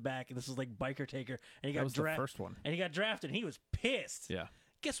Undertaker's in the back and this was like Biker Taker and he got That was the first one. and he got drafted and he was pissed. Yeah.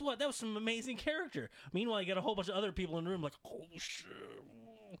 Guess what? That was some amazing character. Meanwhile, you got a whole bunch of other people in the room like, oh shit,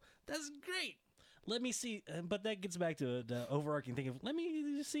 that's great. Let me see, but that gets back to the overarching thing of let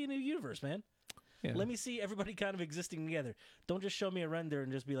me just see a new universe, man. Yeah. Let me see everybody kind of existing together. Don't just show me a render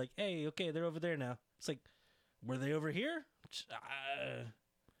and just be like, hey, okay, they're over there now. It's like, were they over here?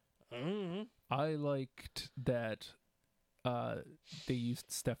 I liked that they used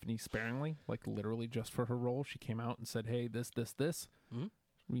Stephanie sparingly, like literally just for her role. She came out and said, hey, this. You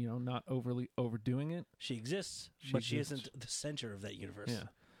know, not overly overdoing it. She exists, She but she exists. isn't the center of that universe. Yeah.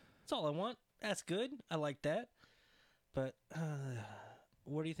 That's all I want. That's good. I like that. But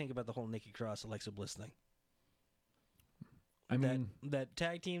what do you think about the whole Nikki Cross, Alexa Bliss thing? I mean, that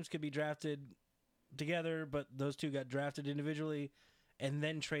tag teams could be drafted together, but those two got drafted individually and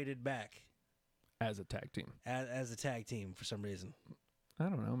then traded back as a tag team. as a tag team for some reason. I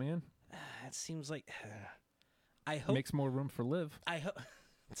don't know, man. It seems like I hope Makes more room for Liv. I hope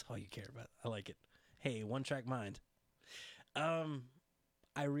that's all you care about. I like it. Hey, one track mind.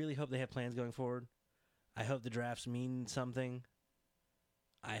 I really hope they have plans going forward. I hope the drafts mean something.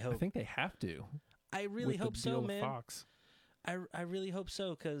 I think they have to. I really with hope the so, deal with man. Fox. I really hope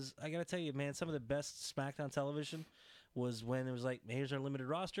so because I gotta tell you, man, some of the best SmackDown television was when it was like, here's our limited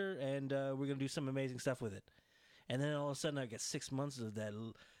roster, and we're gonna do some amazing stuff with it. And then all of a sudden, I get 6 months of that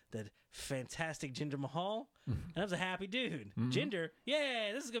fantastic Jinder Mahal, and I was a happy dude. Jinder,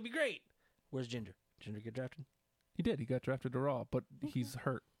 yeah, this is gonna be great. Where's Jinder? Jinder get drafted? He did. He got drafted to Raw, but he's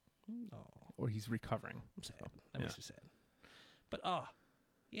hurt. Oh, Or he's recovering. I'm sad. That makes me sad. But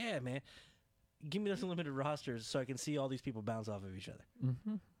yeah, man. Give me those unlimited rosters so I can see all these people bounce off of each other.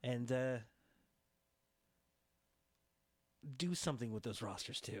 And do something with those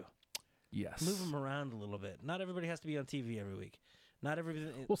rosters, too. Yes. Move them around a little bit. Not everybody has to be on TV every week. Not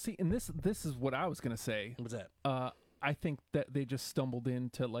everything. Well, see, and this is what I was going to say. What's that? I think that they just stumbled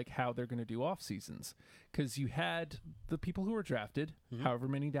into like how they're going to do off seasons, because you had the people who were drafted, however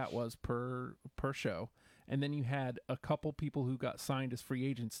many that was per show, and then you had a couple people who got signed as free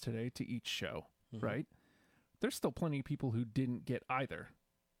agents today to each show, right? There's still plenty of people who didn't get either,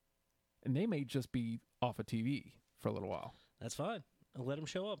 and they may just be off of TV for a little while. That's fine. Let them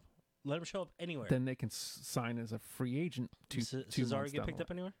show up. Let them show up anywhere. Then they can sign as a free agent. Cesaro get picked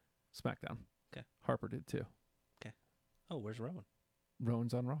up anywhere? SmackDown. Okay. Harper did too. Okay. Oh, where's Rowan?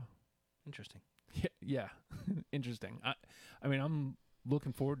 Rowan's on Raw. Interesting. Yeah. Interesting. I mean, I'm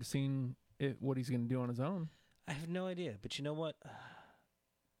looking forward to seeing what he's going to do on his own. I have no idea, but you know what?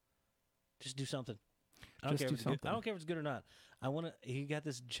 Just do something. I Just don't care do if it's good. something. I don't care if it's good or not. I want to. You got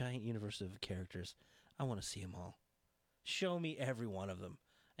this giant universe of characters. I want to see them all. Show me every one of them.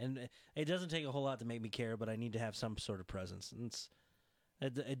 And it doesn't take a whole lot to make me care, but I need to have some sort of presence.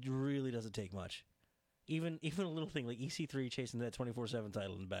 And it really doesn't take much. Even a little thing like EC3 chasing that 24/7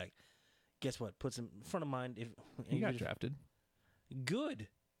 title in the back. Guess what? Puts him in front of mind. He got drafted. Good.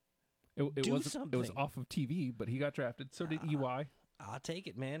 It Do was something. It was off of TV, but he got drafted. So did EY. I'll take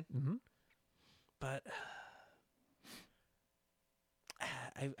it, man. Mm-hmm. But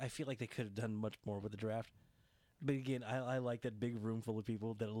I feel like they could have done much more with the draft. But again, I like that big room full of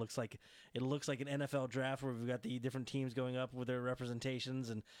people that it looks like an NFL draft where we've got the different teams going up with their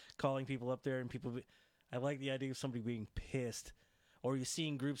representations and calling people up there, and I like the idea of somebody being pissed, or you're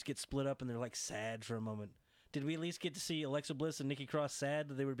seeing groups get split up and they're like sad for a moment. Did we at least get to see Alexa Bliss and Nikki Cross sad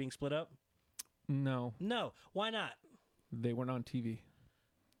that they were being split up? No, Why not? they weren't on TV.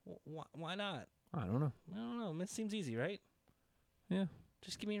 Why not? I don't know. I don't know. It seems easy, right? Yeah.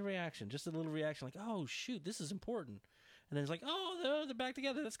 Just give me a reaction. Just a little reaction like, oh, shoot, this is important. And then it's like, oh, they're back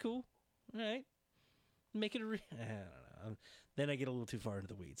together. That's cool. All right. Make it I don't know. Then I get a little too far into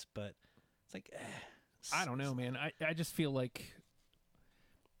the weeds. But it's like, I don't know, man. I just feel like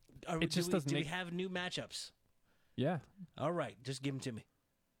do doesn't we make... have new matchups? Yeah. All right. Just give them to me.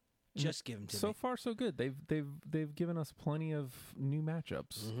 Just give them to me. So far, so good. They've given us plenty of new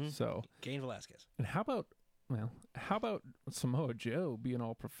matchups. So Cain Velasquez. And how about Samoa Joe being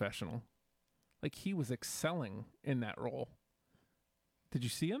all professional? Like, he was excelling in that role. Did you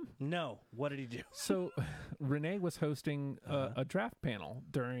see him? No. What did he do? So Renee was hosting a draft panel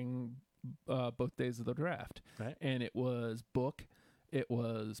during both days of the draft. Right. And it was Book, it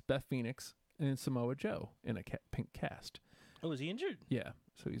was Beth Phoenix, and Samoa Joe in a pink cast. Oh, is he injured? Yeah,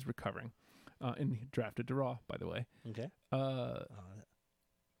 so he's recovering. And he drafted to Raw, by the way. Okay.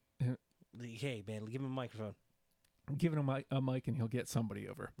 Hey, man, give him a microphone. Giving him a mic and he'll get somebody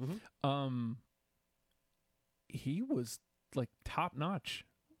over. He was like top notch.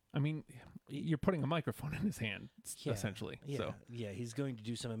 I mean, you're putting a microphone in his hand, essentially. Yeah, So yeah, he's going to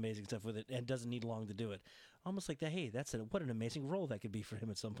do some amazing stuff with it and doesn't need long to do it. Almost like that, hey, what an amazing role that could be for him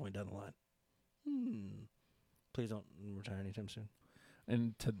at some point down the line. Please don't retire anytime soon.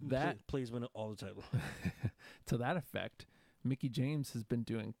 And to that, please win all the title. to that effect, Mickey James has been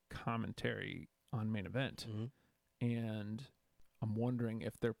doing commentary on Main Event. And I'm wondering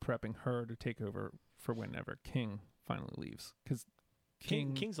if they're prepping her to take over for whenever King finally leaves. Because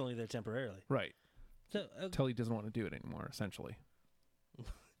King's only there temporarily. Right. So, Until he doesn't want to do it anymore, essentially.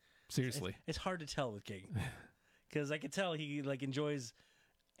 Seriously. It's hard to tell with King. Because I can tell he enjoys...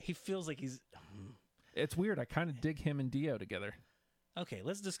 He feels like he's... It's weird. I kind of dig him and Dio together. Okay,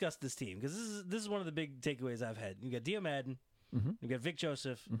 let's discuss this team. Because this is one of the big takeaways I've had. You've got Dio Madden, you've got Vic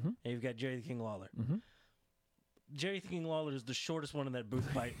Joseph, and you've got Jerry the King Lawler. Jerry the King Lawler is the shortest one in that booth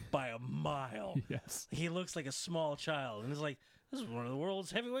by a mile. Yes. He looks like a small child. And it's like, this is one of the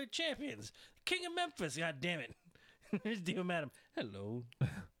world's heavyweight champions. King of Memphis, god damn it. There's Dio Madden. Hello.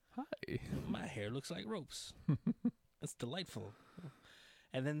 Hi. My hair looks like ropes. It's delightful.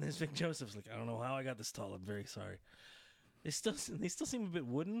 And then there's Vic Joseph's like, I don't know how I got this tall. I'm very sorry. They still seem a bit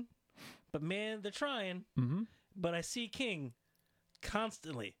wooden, but man, they're trying. But I see King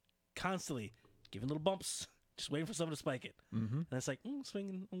constantly giving little bumps, just waiting for someone to spike it. And it's like,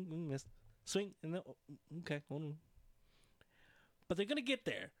 swing and miss, swing and then, okay, hold on. But they're gonna get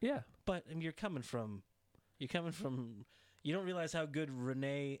there. Yeah. But you're coming from. You don't realize how good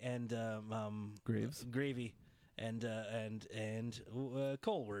Renee and Gravy and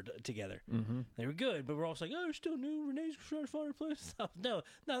Cole were together. They were good, but we're also like, oh, they're still new. Renee's trying to find her place. No,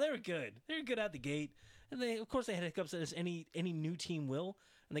 they were good. They were good out the gate, and of course, they had hiccups as any new team will,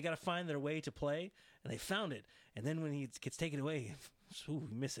 and they got to find their way to play, and they found it. And then when he gets taken away, we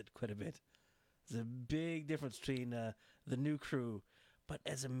miss it quite a bit. There's a big difference between the new crew, but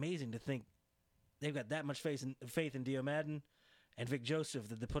it's amazing to think they've got that much faith in Dio Madden. and Vic Joseph,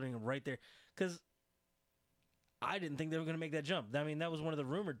 that they're putting him right there. Because I didn't think they were going to make that jump. I mean, that was one of the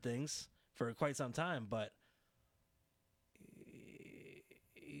rumored things for quite some time, but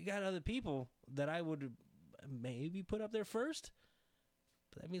you got other people that I would maybe put up there first.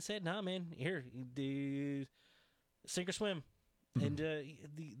 But that being said, nah, man, here, sink or swim. And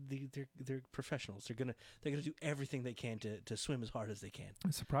they're professionals. They're gonna do everything they can to swim as hard as they can.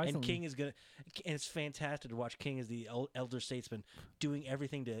 Surprisingly, and King is and it's fantastic to watch King as the elder statesman doing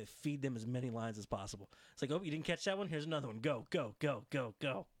everything to feed them as many lines as possible. It's like, oh, you didn't catch that one? Here's another one. Go, go, go, go,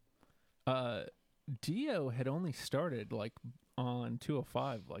 go. Dio had only started like on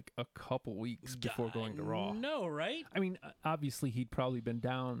 205 like a couple weeks before going to Raw. No, right? I mean, obviously he'd probably been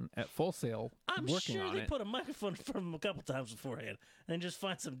down at Full Sail I'm working sure on they it. put a microphone from him a couple times beforehand and just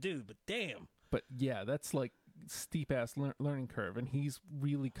find some dude. But damn. But yeah, that's like steep ass learning curve, and he's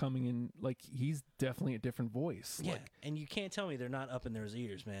really coming in like he's definitely a different voice. Yeah, Like, and you can't tell me they're not up in their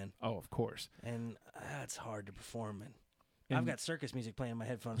ears, man. oh, of course. And it's hard to perform, man. I've got circus music playing in my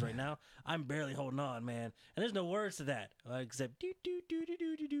headphones right now. I'm barely holding on, man. And there's no words to that except do do do do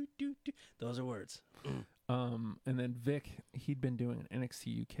do do do do. Those are words. And then Vic, he'd been doing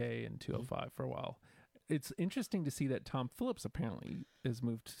NXT UK and 205 for a while. It's interesting to see that Tom Phillips apparently is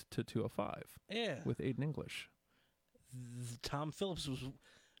moved to 205. Yeah. With Aiden English. Tom Phillips was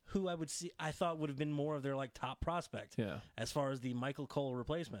who I thought would have been more of their like top prospect. Yeah. As far as the Michael Cole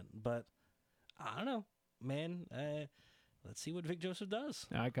replacement, but I don't know, man. Let's see what Vic Joseph does.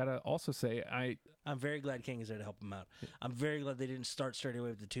 I gotta also say, I'm very glad King is there to help him out. I'm very glad they didn't start straight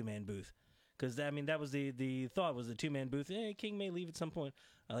away with the 2-man booth. Because, I mean, that was the thought was the 2-man booth. King may leave at some point.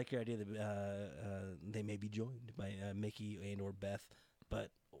 I like your idea that they may be joined by Mickey and or Beth.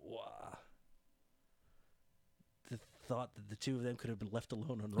 But wow, the thought that the two of them could have been left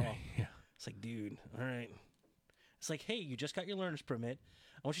alone on Raw. yeah. It's like, dude, all right. It's like, hey, you just got your learner's permit.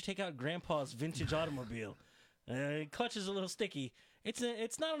 I want you to take out Grandpa's vintage automobile. Clutch is a little sticky. It's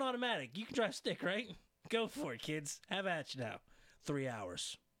not an automatic. You can drive stick, right? Go for it, kids. Have at you now. 3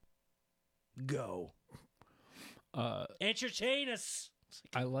 hours. Go. Entertain us.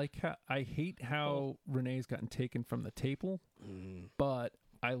 I hate how Renee's gotten taken from the table, but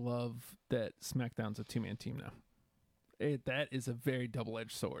I love that SmackDown's a 2-man team now. That is a very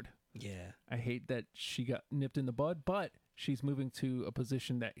double-edged sword. Yeah. I hate that she got nipped in the bud, but she's moving to a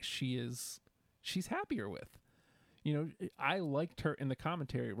position that she's happier with. You know, I liked her in the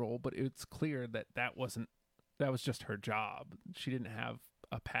commentary role, but it's clear that was just her job. She didn't have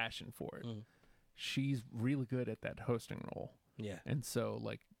a passion for it. She's really good at that hosting role. Yeah. And so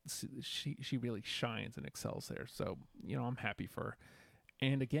like she really shines and excels there. So, you know, I'm happy for her.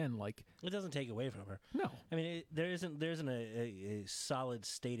 And again, like, it doesn't take away from her. No. I mean, there isn't a solid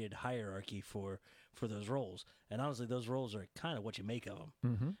stated hierarchy for those roles. And honestly, those roles are kind of what you make of them.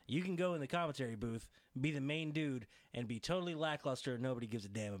 Mm-hmm. You can go in the commentary booth, be the main dude, and be totally lackluster and nobody gives a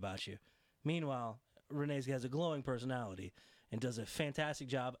damn about you. Meanwhile, Renee has a glowing personality and does a fantastic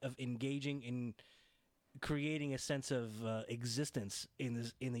job of engaging in creating a sense of existence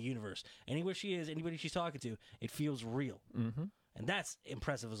in the universe. Anywhere she is, anybody she's talking to, it feels real. Mm-hmm. And that's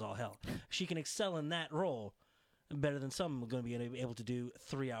impressive as all hell. She can excel in that role better than some are going to be able to do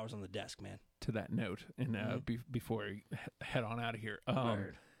 3 hours on the desk, man. To that note, and before we head on out of here,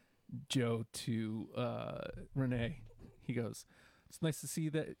 Word. Joe to Renee, he goes, "It's nice to see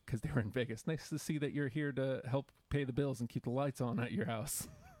that," because they were in Vegas, "nice to see that you're here to help pay the bills and keep the lights on at your house."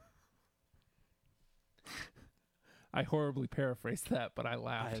 I horribly paraphrased that, but I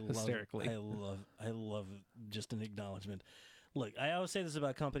laughed hysterically. I love just an acknowledgement. Look, I always say this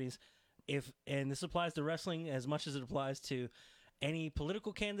about companies, and this applies to wrestling as much as it applies to any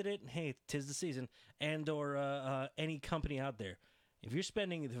political candidate. Hey, 'tis the season, and or any company out there. If you're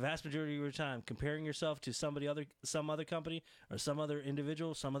spending the vast majority of your time comparing yourself to some other company, or some other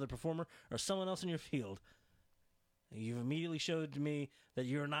individual, some other performer, or someone else in your field, you've immediately showed to me that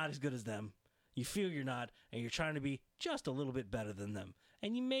you're not as good as them. You feel you're not, and you're trying to be just a little bit better than them.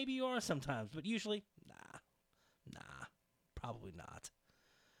 And maybe you are sometimes, but usually, nah, probably not.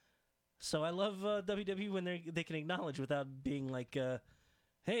 So I love WWE when they can acknowledge without being like,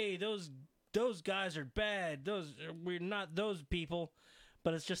 hey, those guys are bad. We're not those people.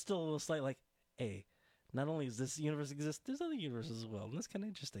 But it's just still a little slight like, hey, not only does this universe exist, there's other universes as well. And that's kind of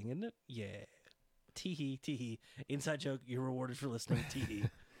interesting, isn't it? Yeah. Tee-hee. Inside joke, you're rewarded for listening. Tee-hee.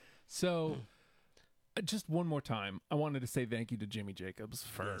 So, just one more time, I wanted to say thank you to Jimmy Jacobs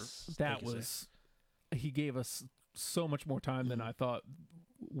for that. He gave us so much more time than I thought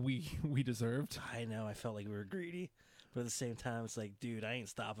we deserved. I know. I felt like we were greedy. But at the same time, it's like, dude, I ain't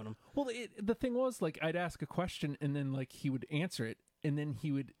stopping him. Well, the thing was, like, I'd ask a question and then, like, he would answer it, and then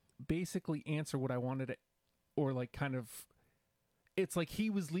he would basically answer what I wanted to, or, like, kind of, it's like he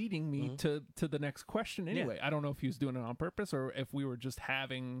was leading me to the next question anyway. Yeah. I don't know if he was doing it on purpose or if we were just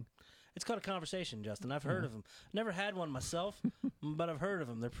having... It's called a conversation, Justin. I've heard of them. Never had one myself, but I've heard of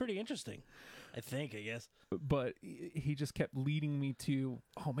them. They're pretty interesting, I guess. But he just kept leading me to,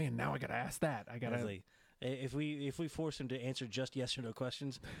 oh, man, now I got to ask that. I got to... Like, if we forced him to answer just yes or no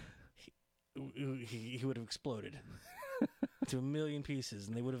questions, he would have exploded to a million pieces,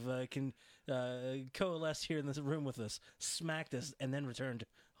 and they would have coalesced here in this room with us, smacked us, and then returned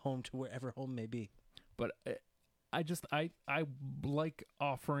home to wherever home may be. But I like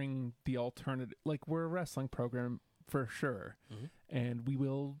offering the alternative. Like, we're a wrestling program for sure, and we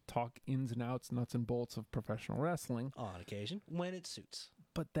will talk ins and outs, nuts and bolts of professional wrestling On occasion, when it suits.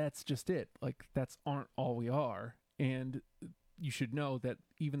 But that's just it. Like, that's aren't all we are, and you should know that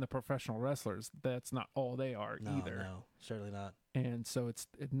even the professional wrestlers, that's not all they are either. No, certainly not. And so it's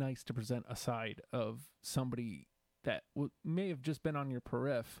nice to present a side of somebody that may have just been on your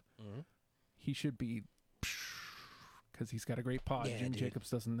periph. He should be, because he's got a great pod. Yeah, Jim dude. Jacobs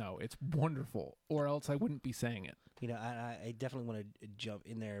doesn't know. It's wonderful, or else I wouldn't be saying it. You know, I definitely want to jump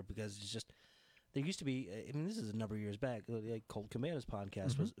in there because it's just, there used to be, I mean, this is a number of years back, like Colt Cabana's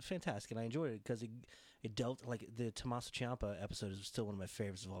podcast was fantastic, and I enjoyed it because it dealt, like, the Tommaso Ciampa episode is still one of my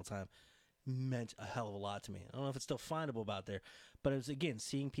favorites of all time. Meant a hell of a lot to me. I don't know if it's still findable out there, but it was, again,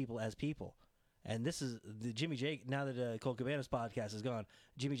 seeing people as people. And this is the Jimmy Jacobs, now that Colt Cabana's podcast is gone,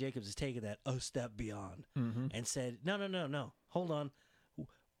 Jimmy Jacobs has taken that a step beyond and said, no, hold on.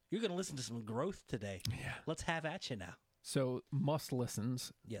 You're going to listen to some growth today. Yeah. Let's have at you now. So, must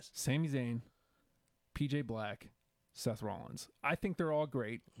listens. Yes. Sami Zayn, PJ Black, Seth Rollins. I think they're all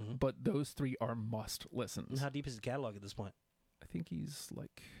great, but those three are must And listens. how deep is his catalog at this point? I think he's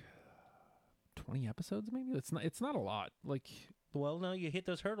like 20 episodes, maybe. It's not a lot. Like, Well, no, you hit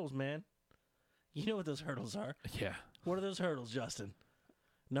those hurdles, man. You know what those hurdles are. yeah, What are those hurdles, Justin?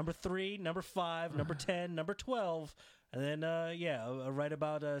 Number 3, number 5, number 10, number 12, and then, right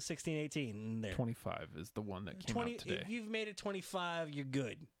about 16, 18 in there. 25 is the one that came out today. If you've made it 25, you're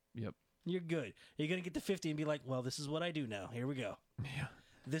good. Yep. You're good. You're going to get to 50 and be like, well, this is what I do now. Here we go. Yeah.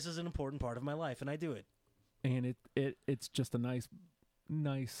 This is an important part of my life, and I do it. And it's just a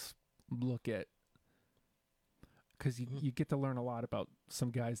nice look at, because you get to learn a lot about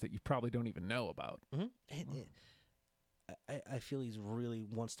some guys that you probably don't even know about. And I feel he's really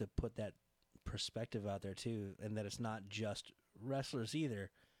wants to put that perspective out there, too, and that it's not just wrestlers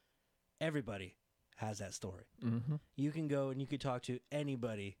either. Everybody has that story. You can go and you could talk to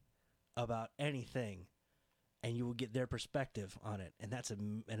anybody about anything, and you will get their perspective on it. And that's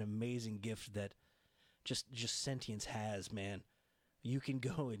an amazing gift that just sentience has, man. You can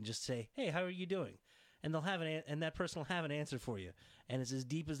go and just say, hey, how are you doing? And they'll have and that person will have an answer for you. And it's as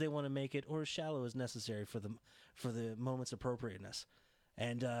deep as they want to make it, or as shallow as necessary for the moment's appropriateness.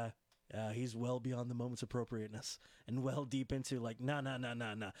 And he's well beyond the moment's appropriateness and well deep into, like, no.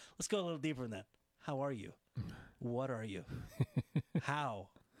 Let's go a little deeper than that. How are you? What are you? How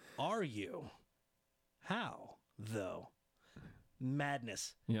are you? How, though?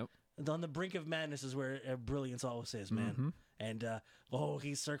 Madness. Yep. On the brink of madness is where brilliance always is, man. And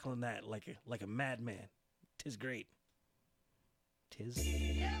he's circling that like a madman. 'Tis great. 'Tis.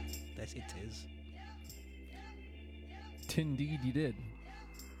 That's it. 'Tis. Tindeed, you did.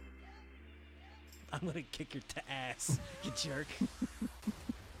 I'm gonna kick your ass, you jerk.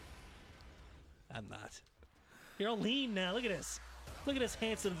 I'm not. You're all lean now. Look at this. Look at this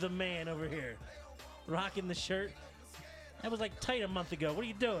handsome the man over here, rocking the shirt. That was like tight a month ago. What are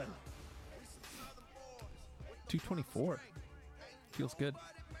you doing? 224. Feels good.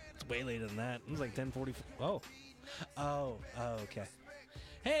 It's way later than that. It was like 10:44. Oh, okay.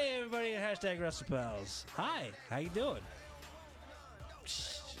 Hey, everybody at Hashtag WrestlePals. Hi, how you doing?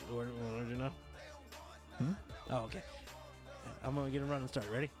 What did you know? Oh, okay. I'm going to get a running start.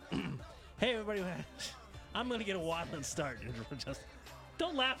 Ready? Hey, everybody. I'm going to get a waddling start. Just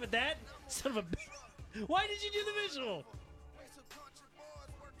don't laugh at that. Son of a bitch. Why did you do the visual?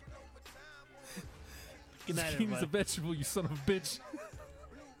 Good night, Zucchini's a everybody. vegetable, you son of a bitch.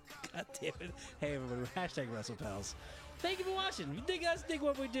 God damn it. Hey, everybody. Hashtag WrestlePals. Thank you for watching. If you dig us, dig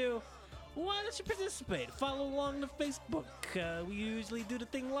what we do, why don't you participate? Follow along to Facebook. We usually do the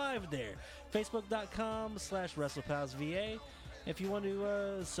thing live there. Facebook.com/WrestlePalsVA. If you want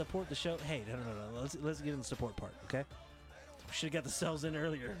to support the show, hey, no. Let's get in the support part, okay? We should have got the cells in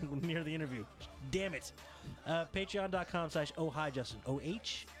earlier, near the interview. Damn it. Patreon.com/OHIJustin.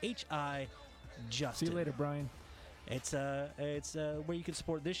 OHHI Justin. See you later, Brian. It's where you can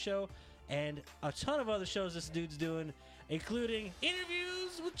support this show and a ton of other shows this dude's doing, including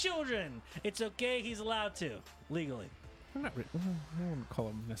interviews with children. It's okay, he's allowed to legally. I wouldn't call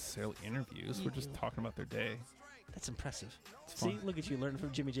them necessarily interviews. We're just talking about their day. That's impressive. It's See, fun. look at you learning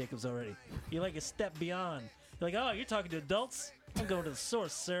from Jimmy Jacobs already. You're like a step beyond. You're like, oh, you're talking to adults? I'm going to the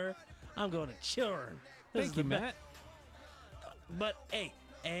source, sir. I'm going to children. This is Thank you, the Matt. But hey,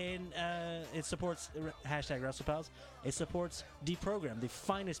 and it supports hashtag WrestlePals. It supports Deprogram, the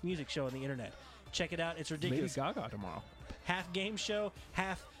finest music show on the internet. Check it out. It's Lady ridiculous. Gaga tomorrow. Half game show,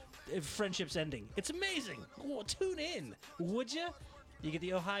 half friendships ending. It's amazing. Oh, tune in, would you? You get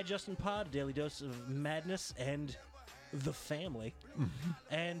the Oh Hi Justin Pod, a daily dose of madness and the family,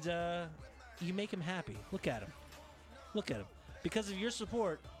 and you make him happy. Look at him. Look at him. Because of your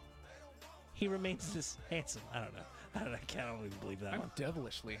support, he remains this handsome. I don't know. I can't even believe that I'm one.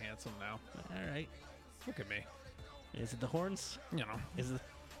 devilishly handsome now. All right. Look at me. Is it the horns? You know, Is it?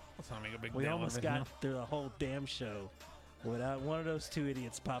 let's not make a big We deal almost of it, got you know? through the whole damn show without one of those two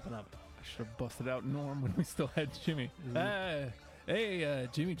idiots popping up. I should have busted out Norm when we still had Jimmy. Hey,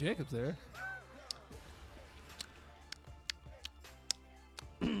 Jimmy Jacobs there.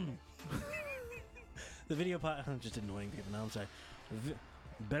 The video pod. I'm just annoying people now. I'm sorry.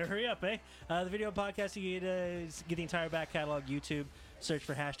 Better hurry up, eh? The video podcast, you get the entire back catalog, YouTube. Search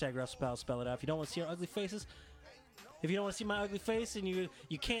for hashtag WrestlePals, spell it out. If you don't want to see our ugly faces, if you don't want to see my ugly face and you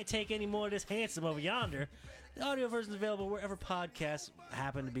can't take any more of this handsome over yonder, the audio version is available wherever podcasts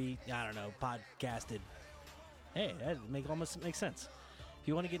happen to be, I don't know, podcasted. Hey, that almost makes sense. If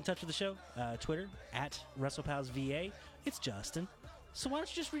you want to get in touch with the show, Twitter, at WrestlePalsVA. It's Justin. So why don't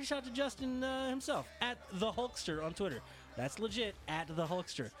you just reach out to Justin himself, at The Hulkster on Twitter. That's legit, at The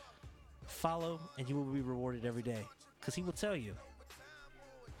Hulkster. Follow, and you will be rewarded every day. Because he will tell you,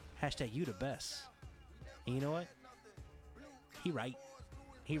 hashtag you the best. And you know what? He right.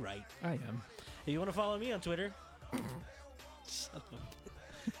 I am. If you want to follow me on Twitter,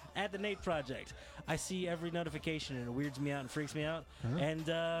 at the Nate Project. I see every notification and it weirds me out and freaks me out. And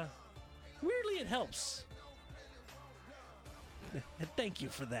weirdly, it helps. And thank you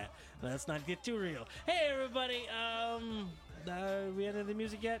for that. Let's not get too real. Hey, everybody. We ended the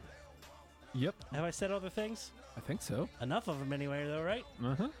music yet? Yep, Have I said other things? I think so. Enough of them anyway, though, right?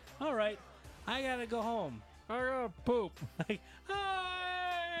 Uh-huh. All right. I gotta go home. I gotta poop. Like,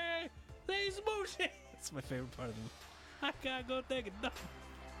 hi, these moosey. That's my favorite part of them. I gotta go take a dump.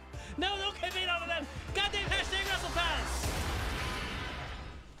 No, don't get me out of that. Goddamn hashtag WrestlePals.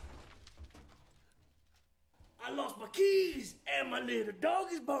 I lost my keys and my little dog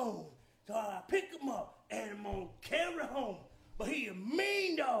is bone. So I pick him up and I'm gonna carry home. But he a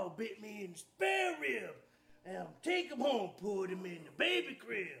mean dog, bit me in the spare rib. And I'm take him home, put him in the baby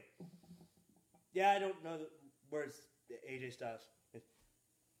crib. Yeah, I don't know the words, AJ Styles.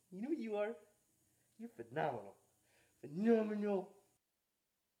 You know what you are? You're phenomenal. Phenomenal.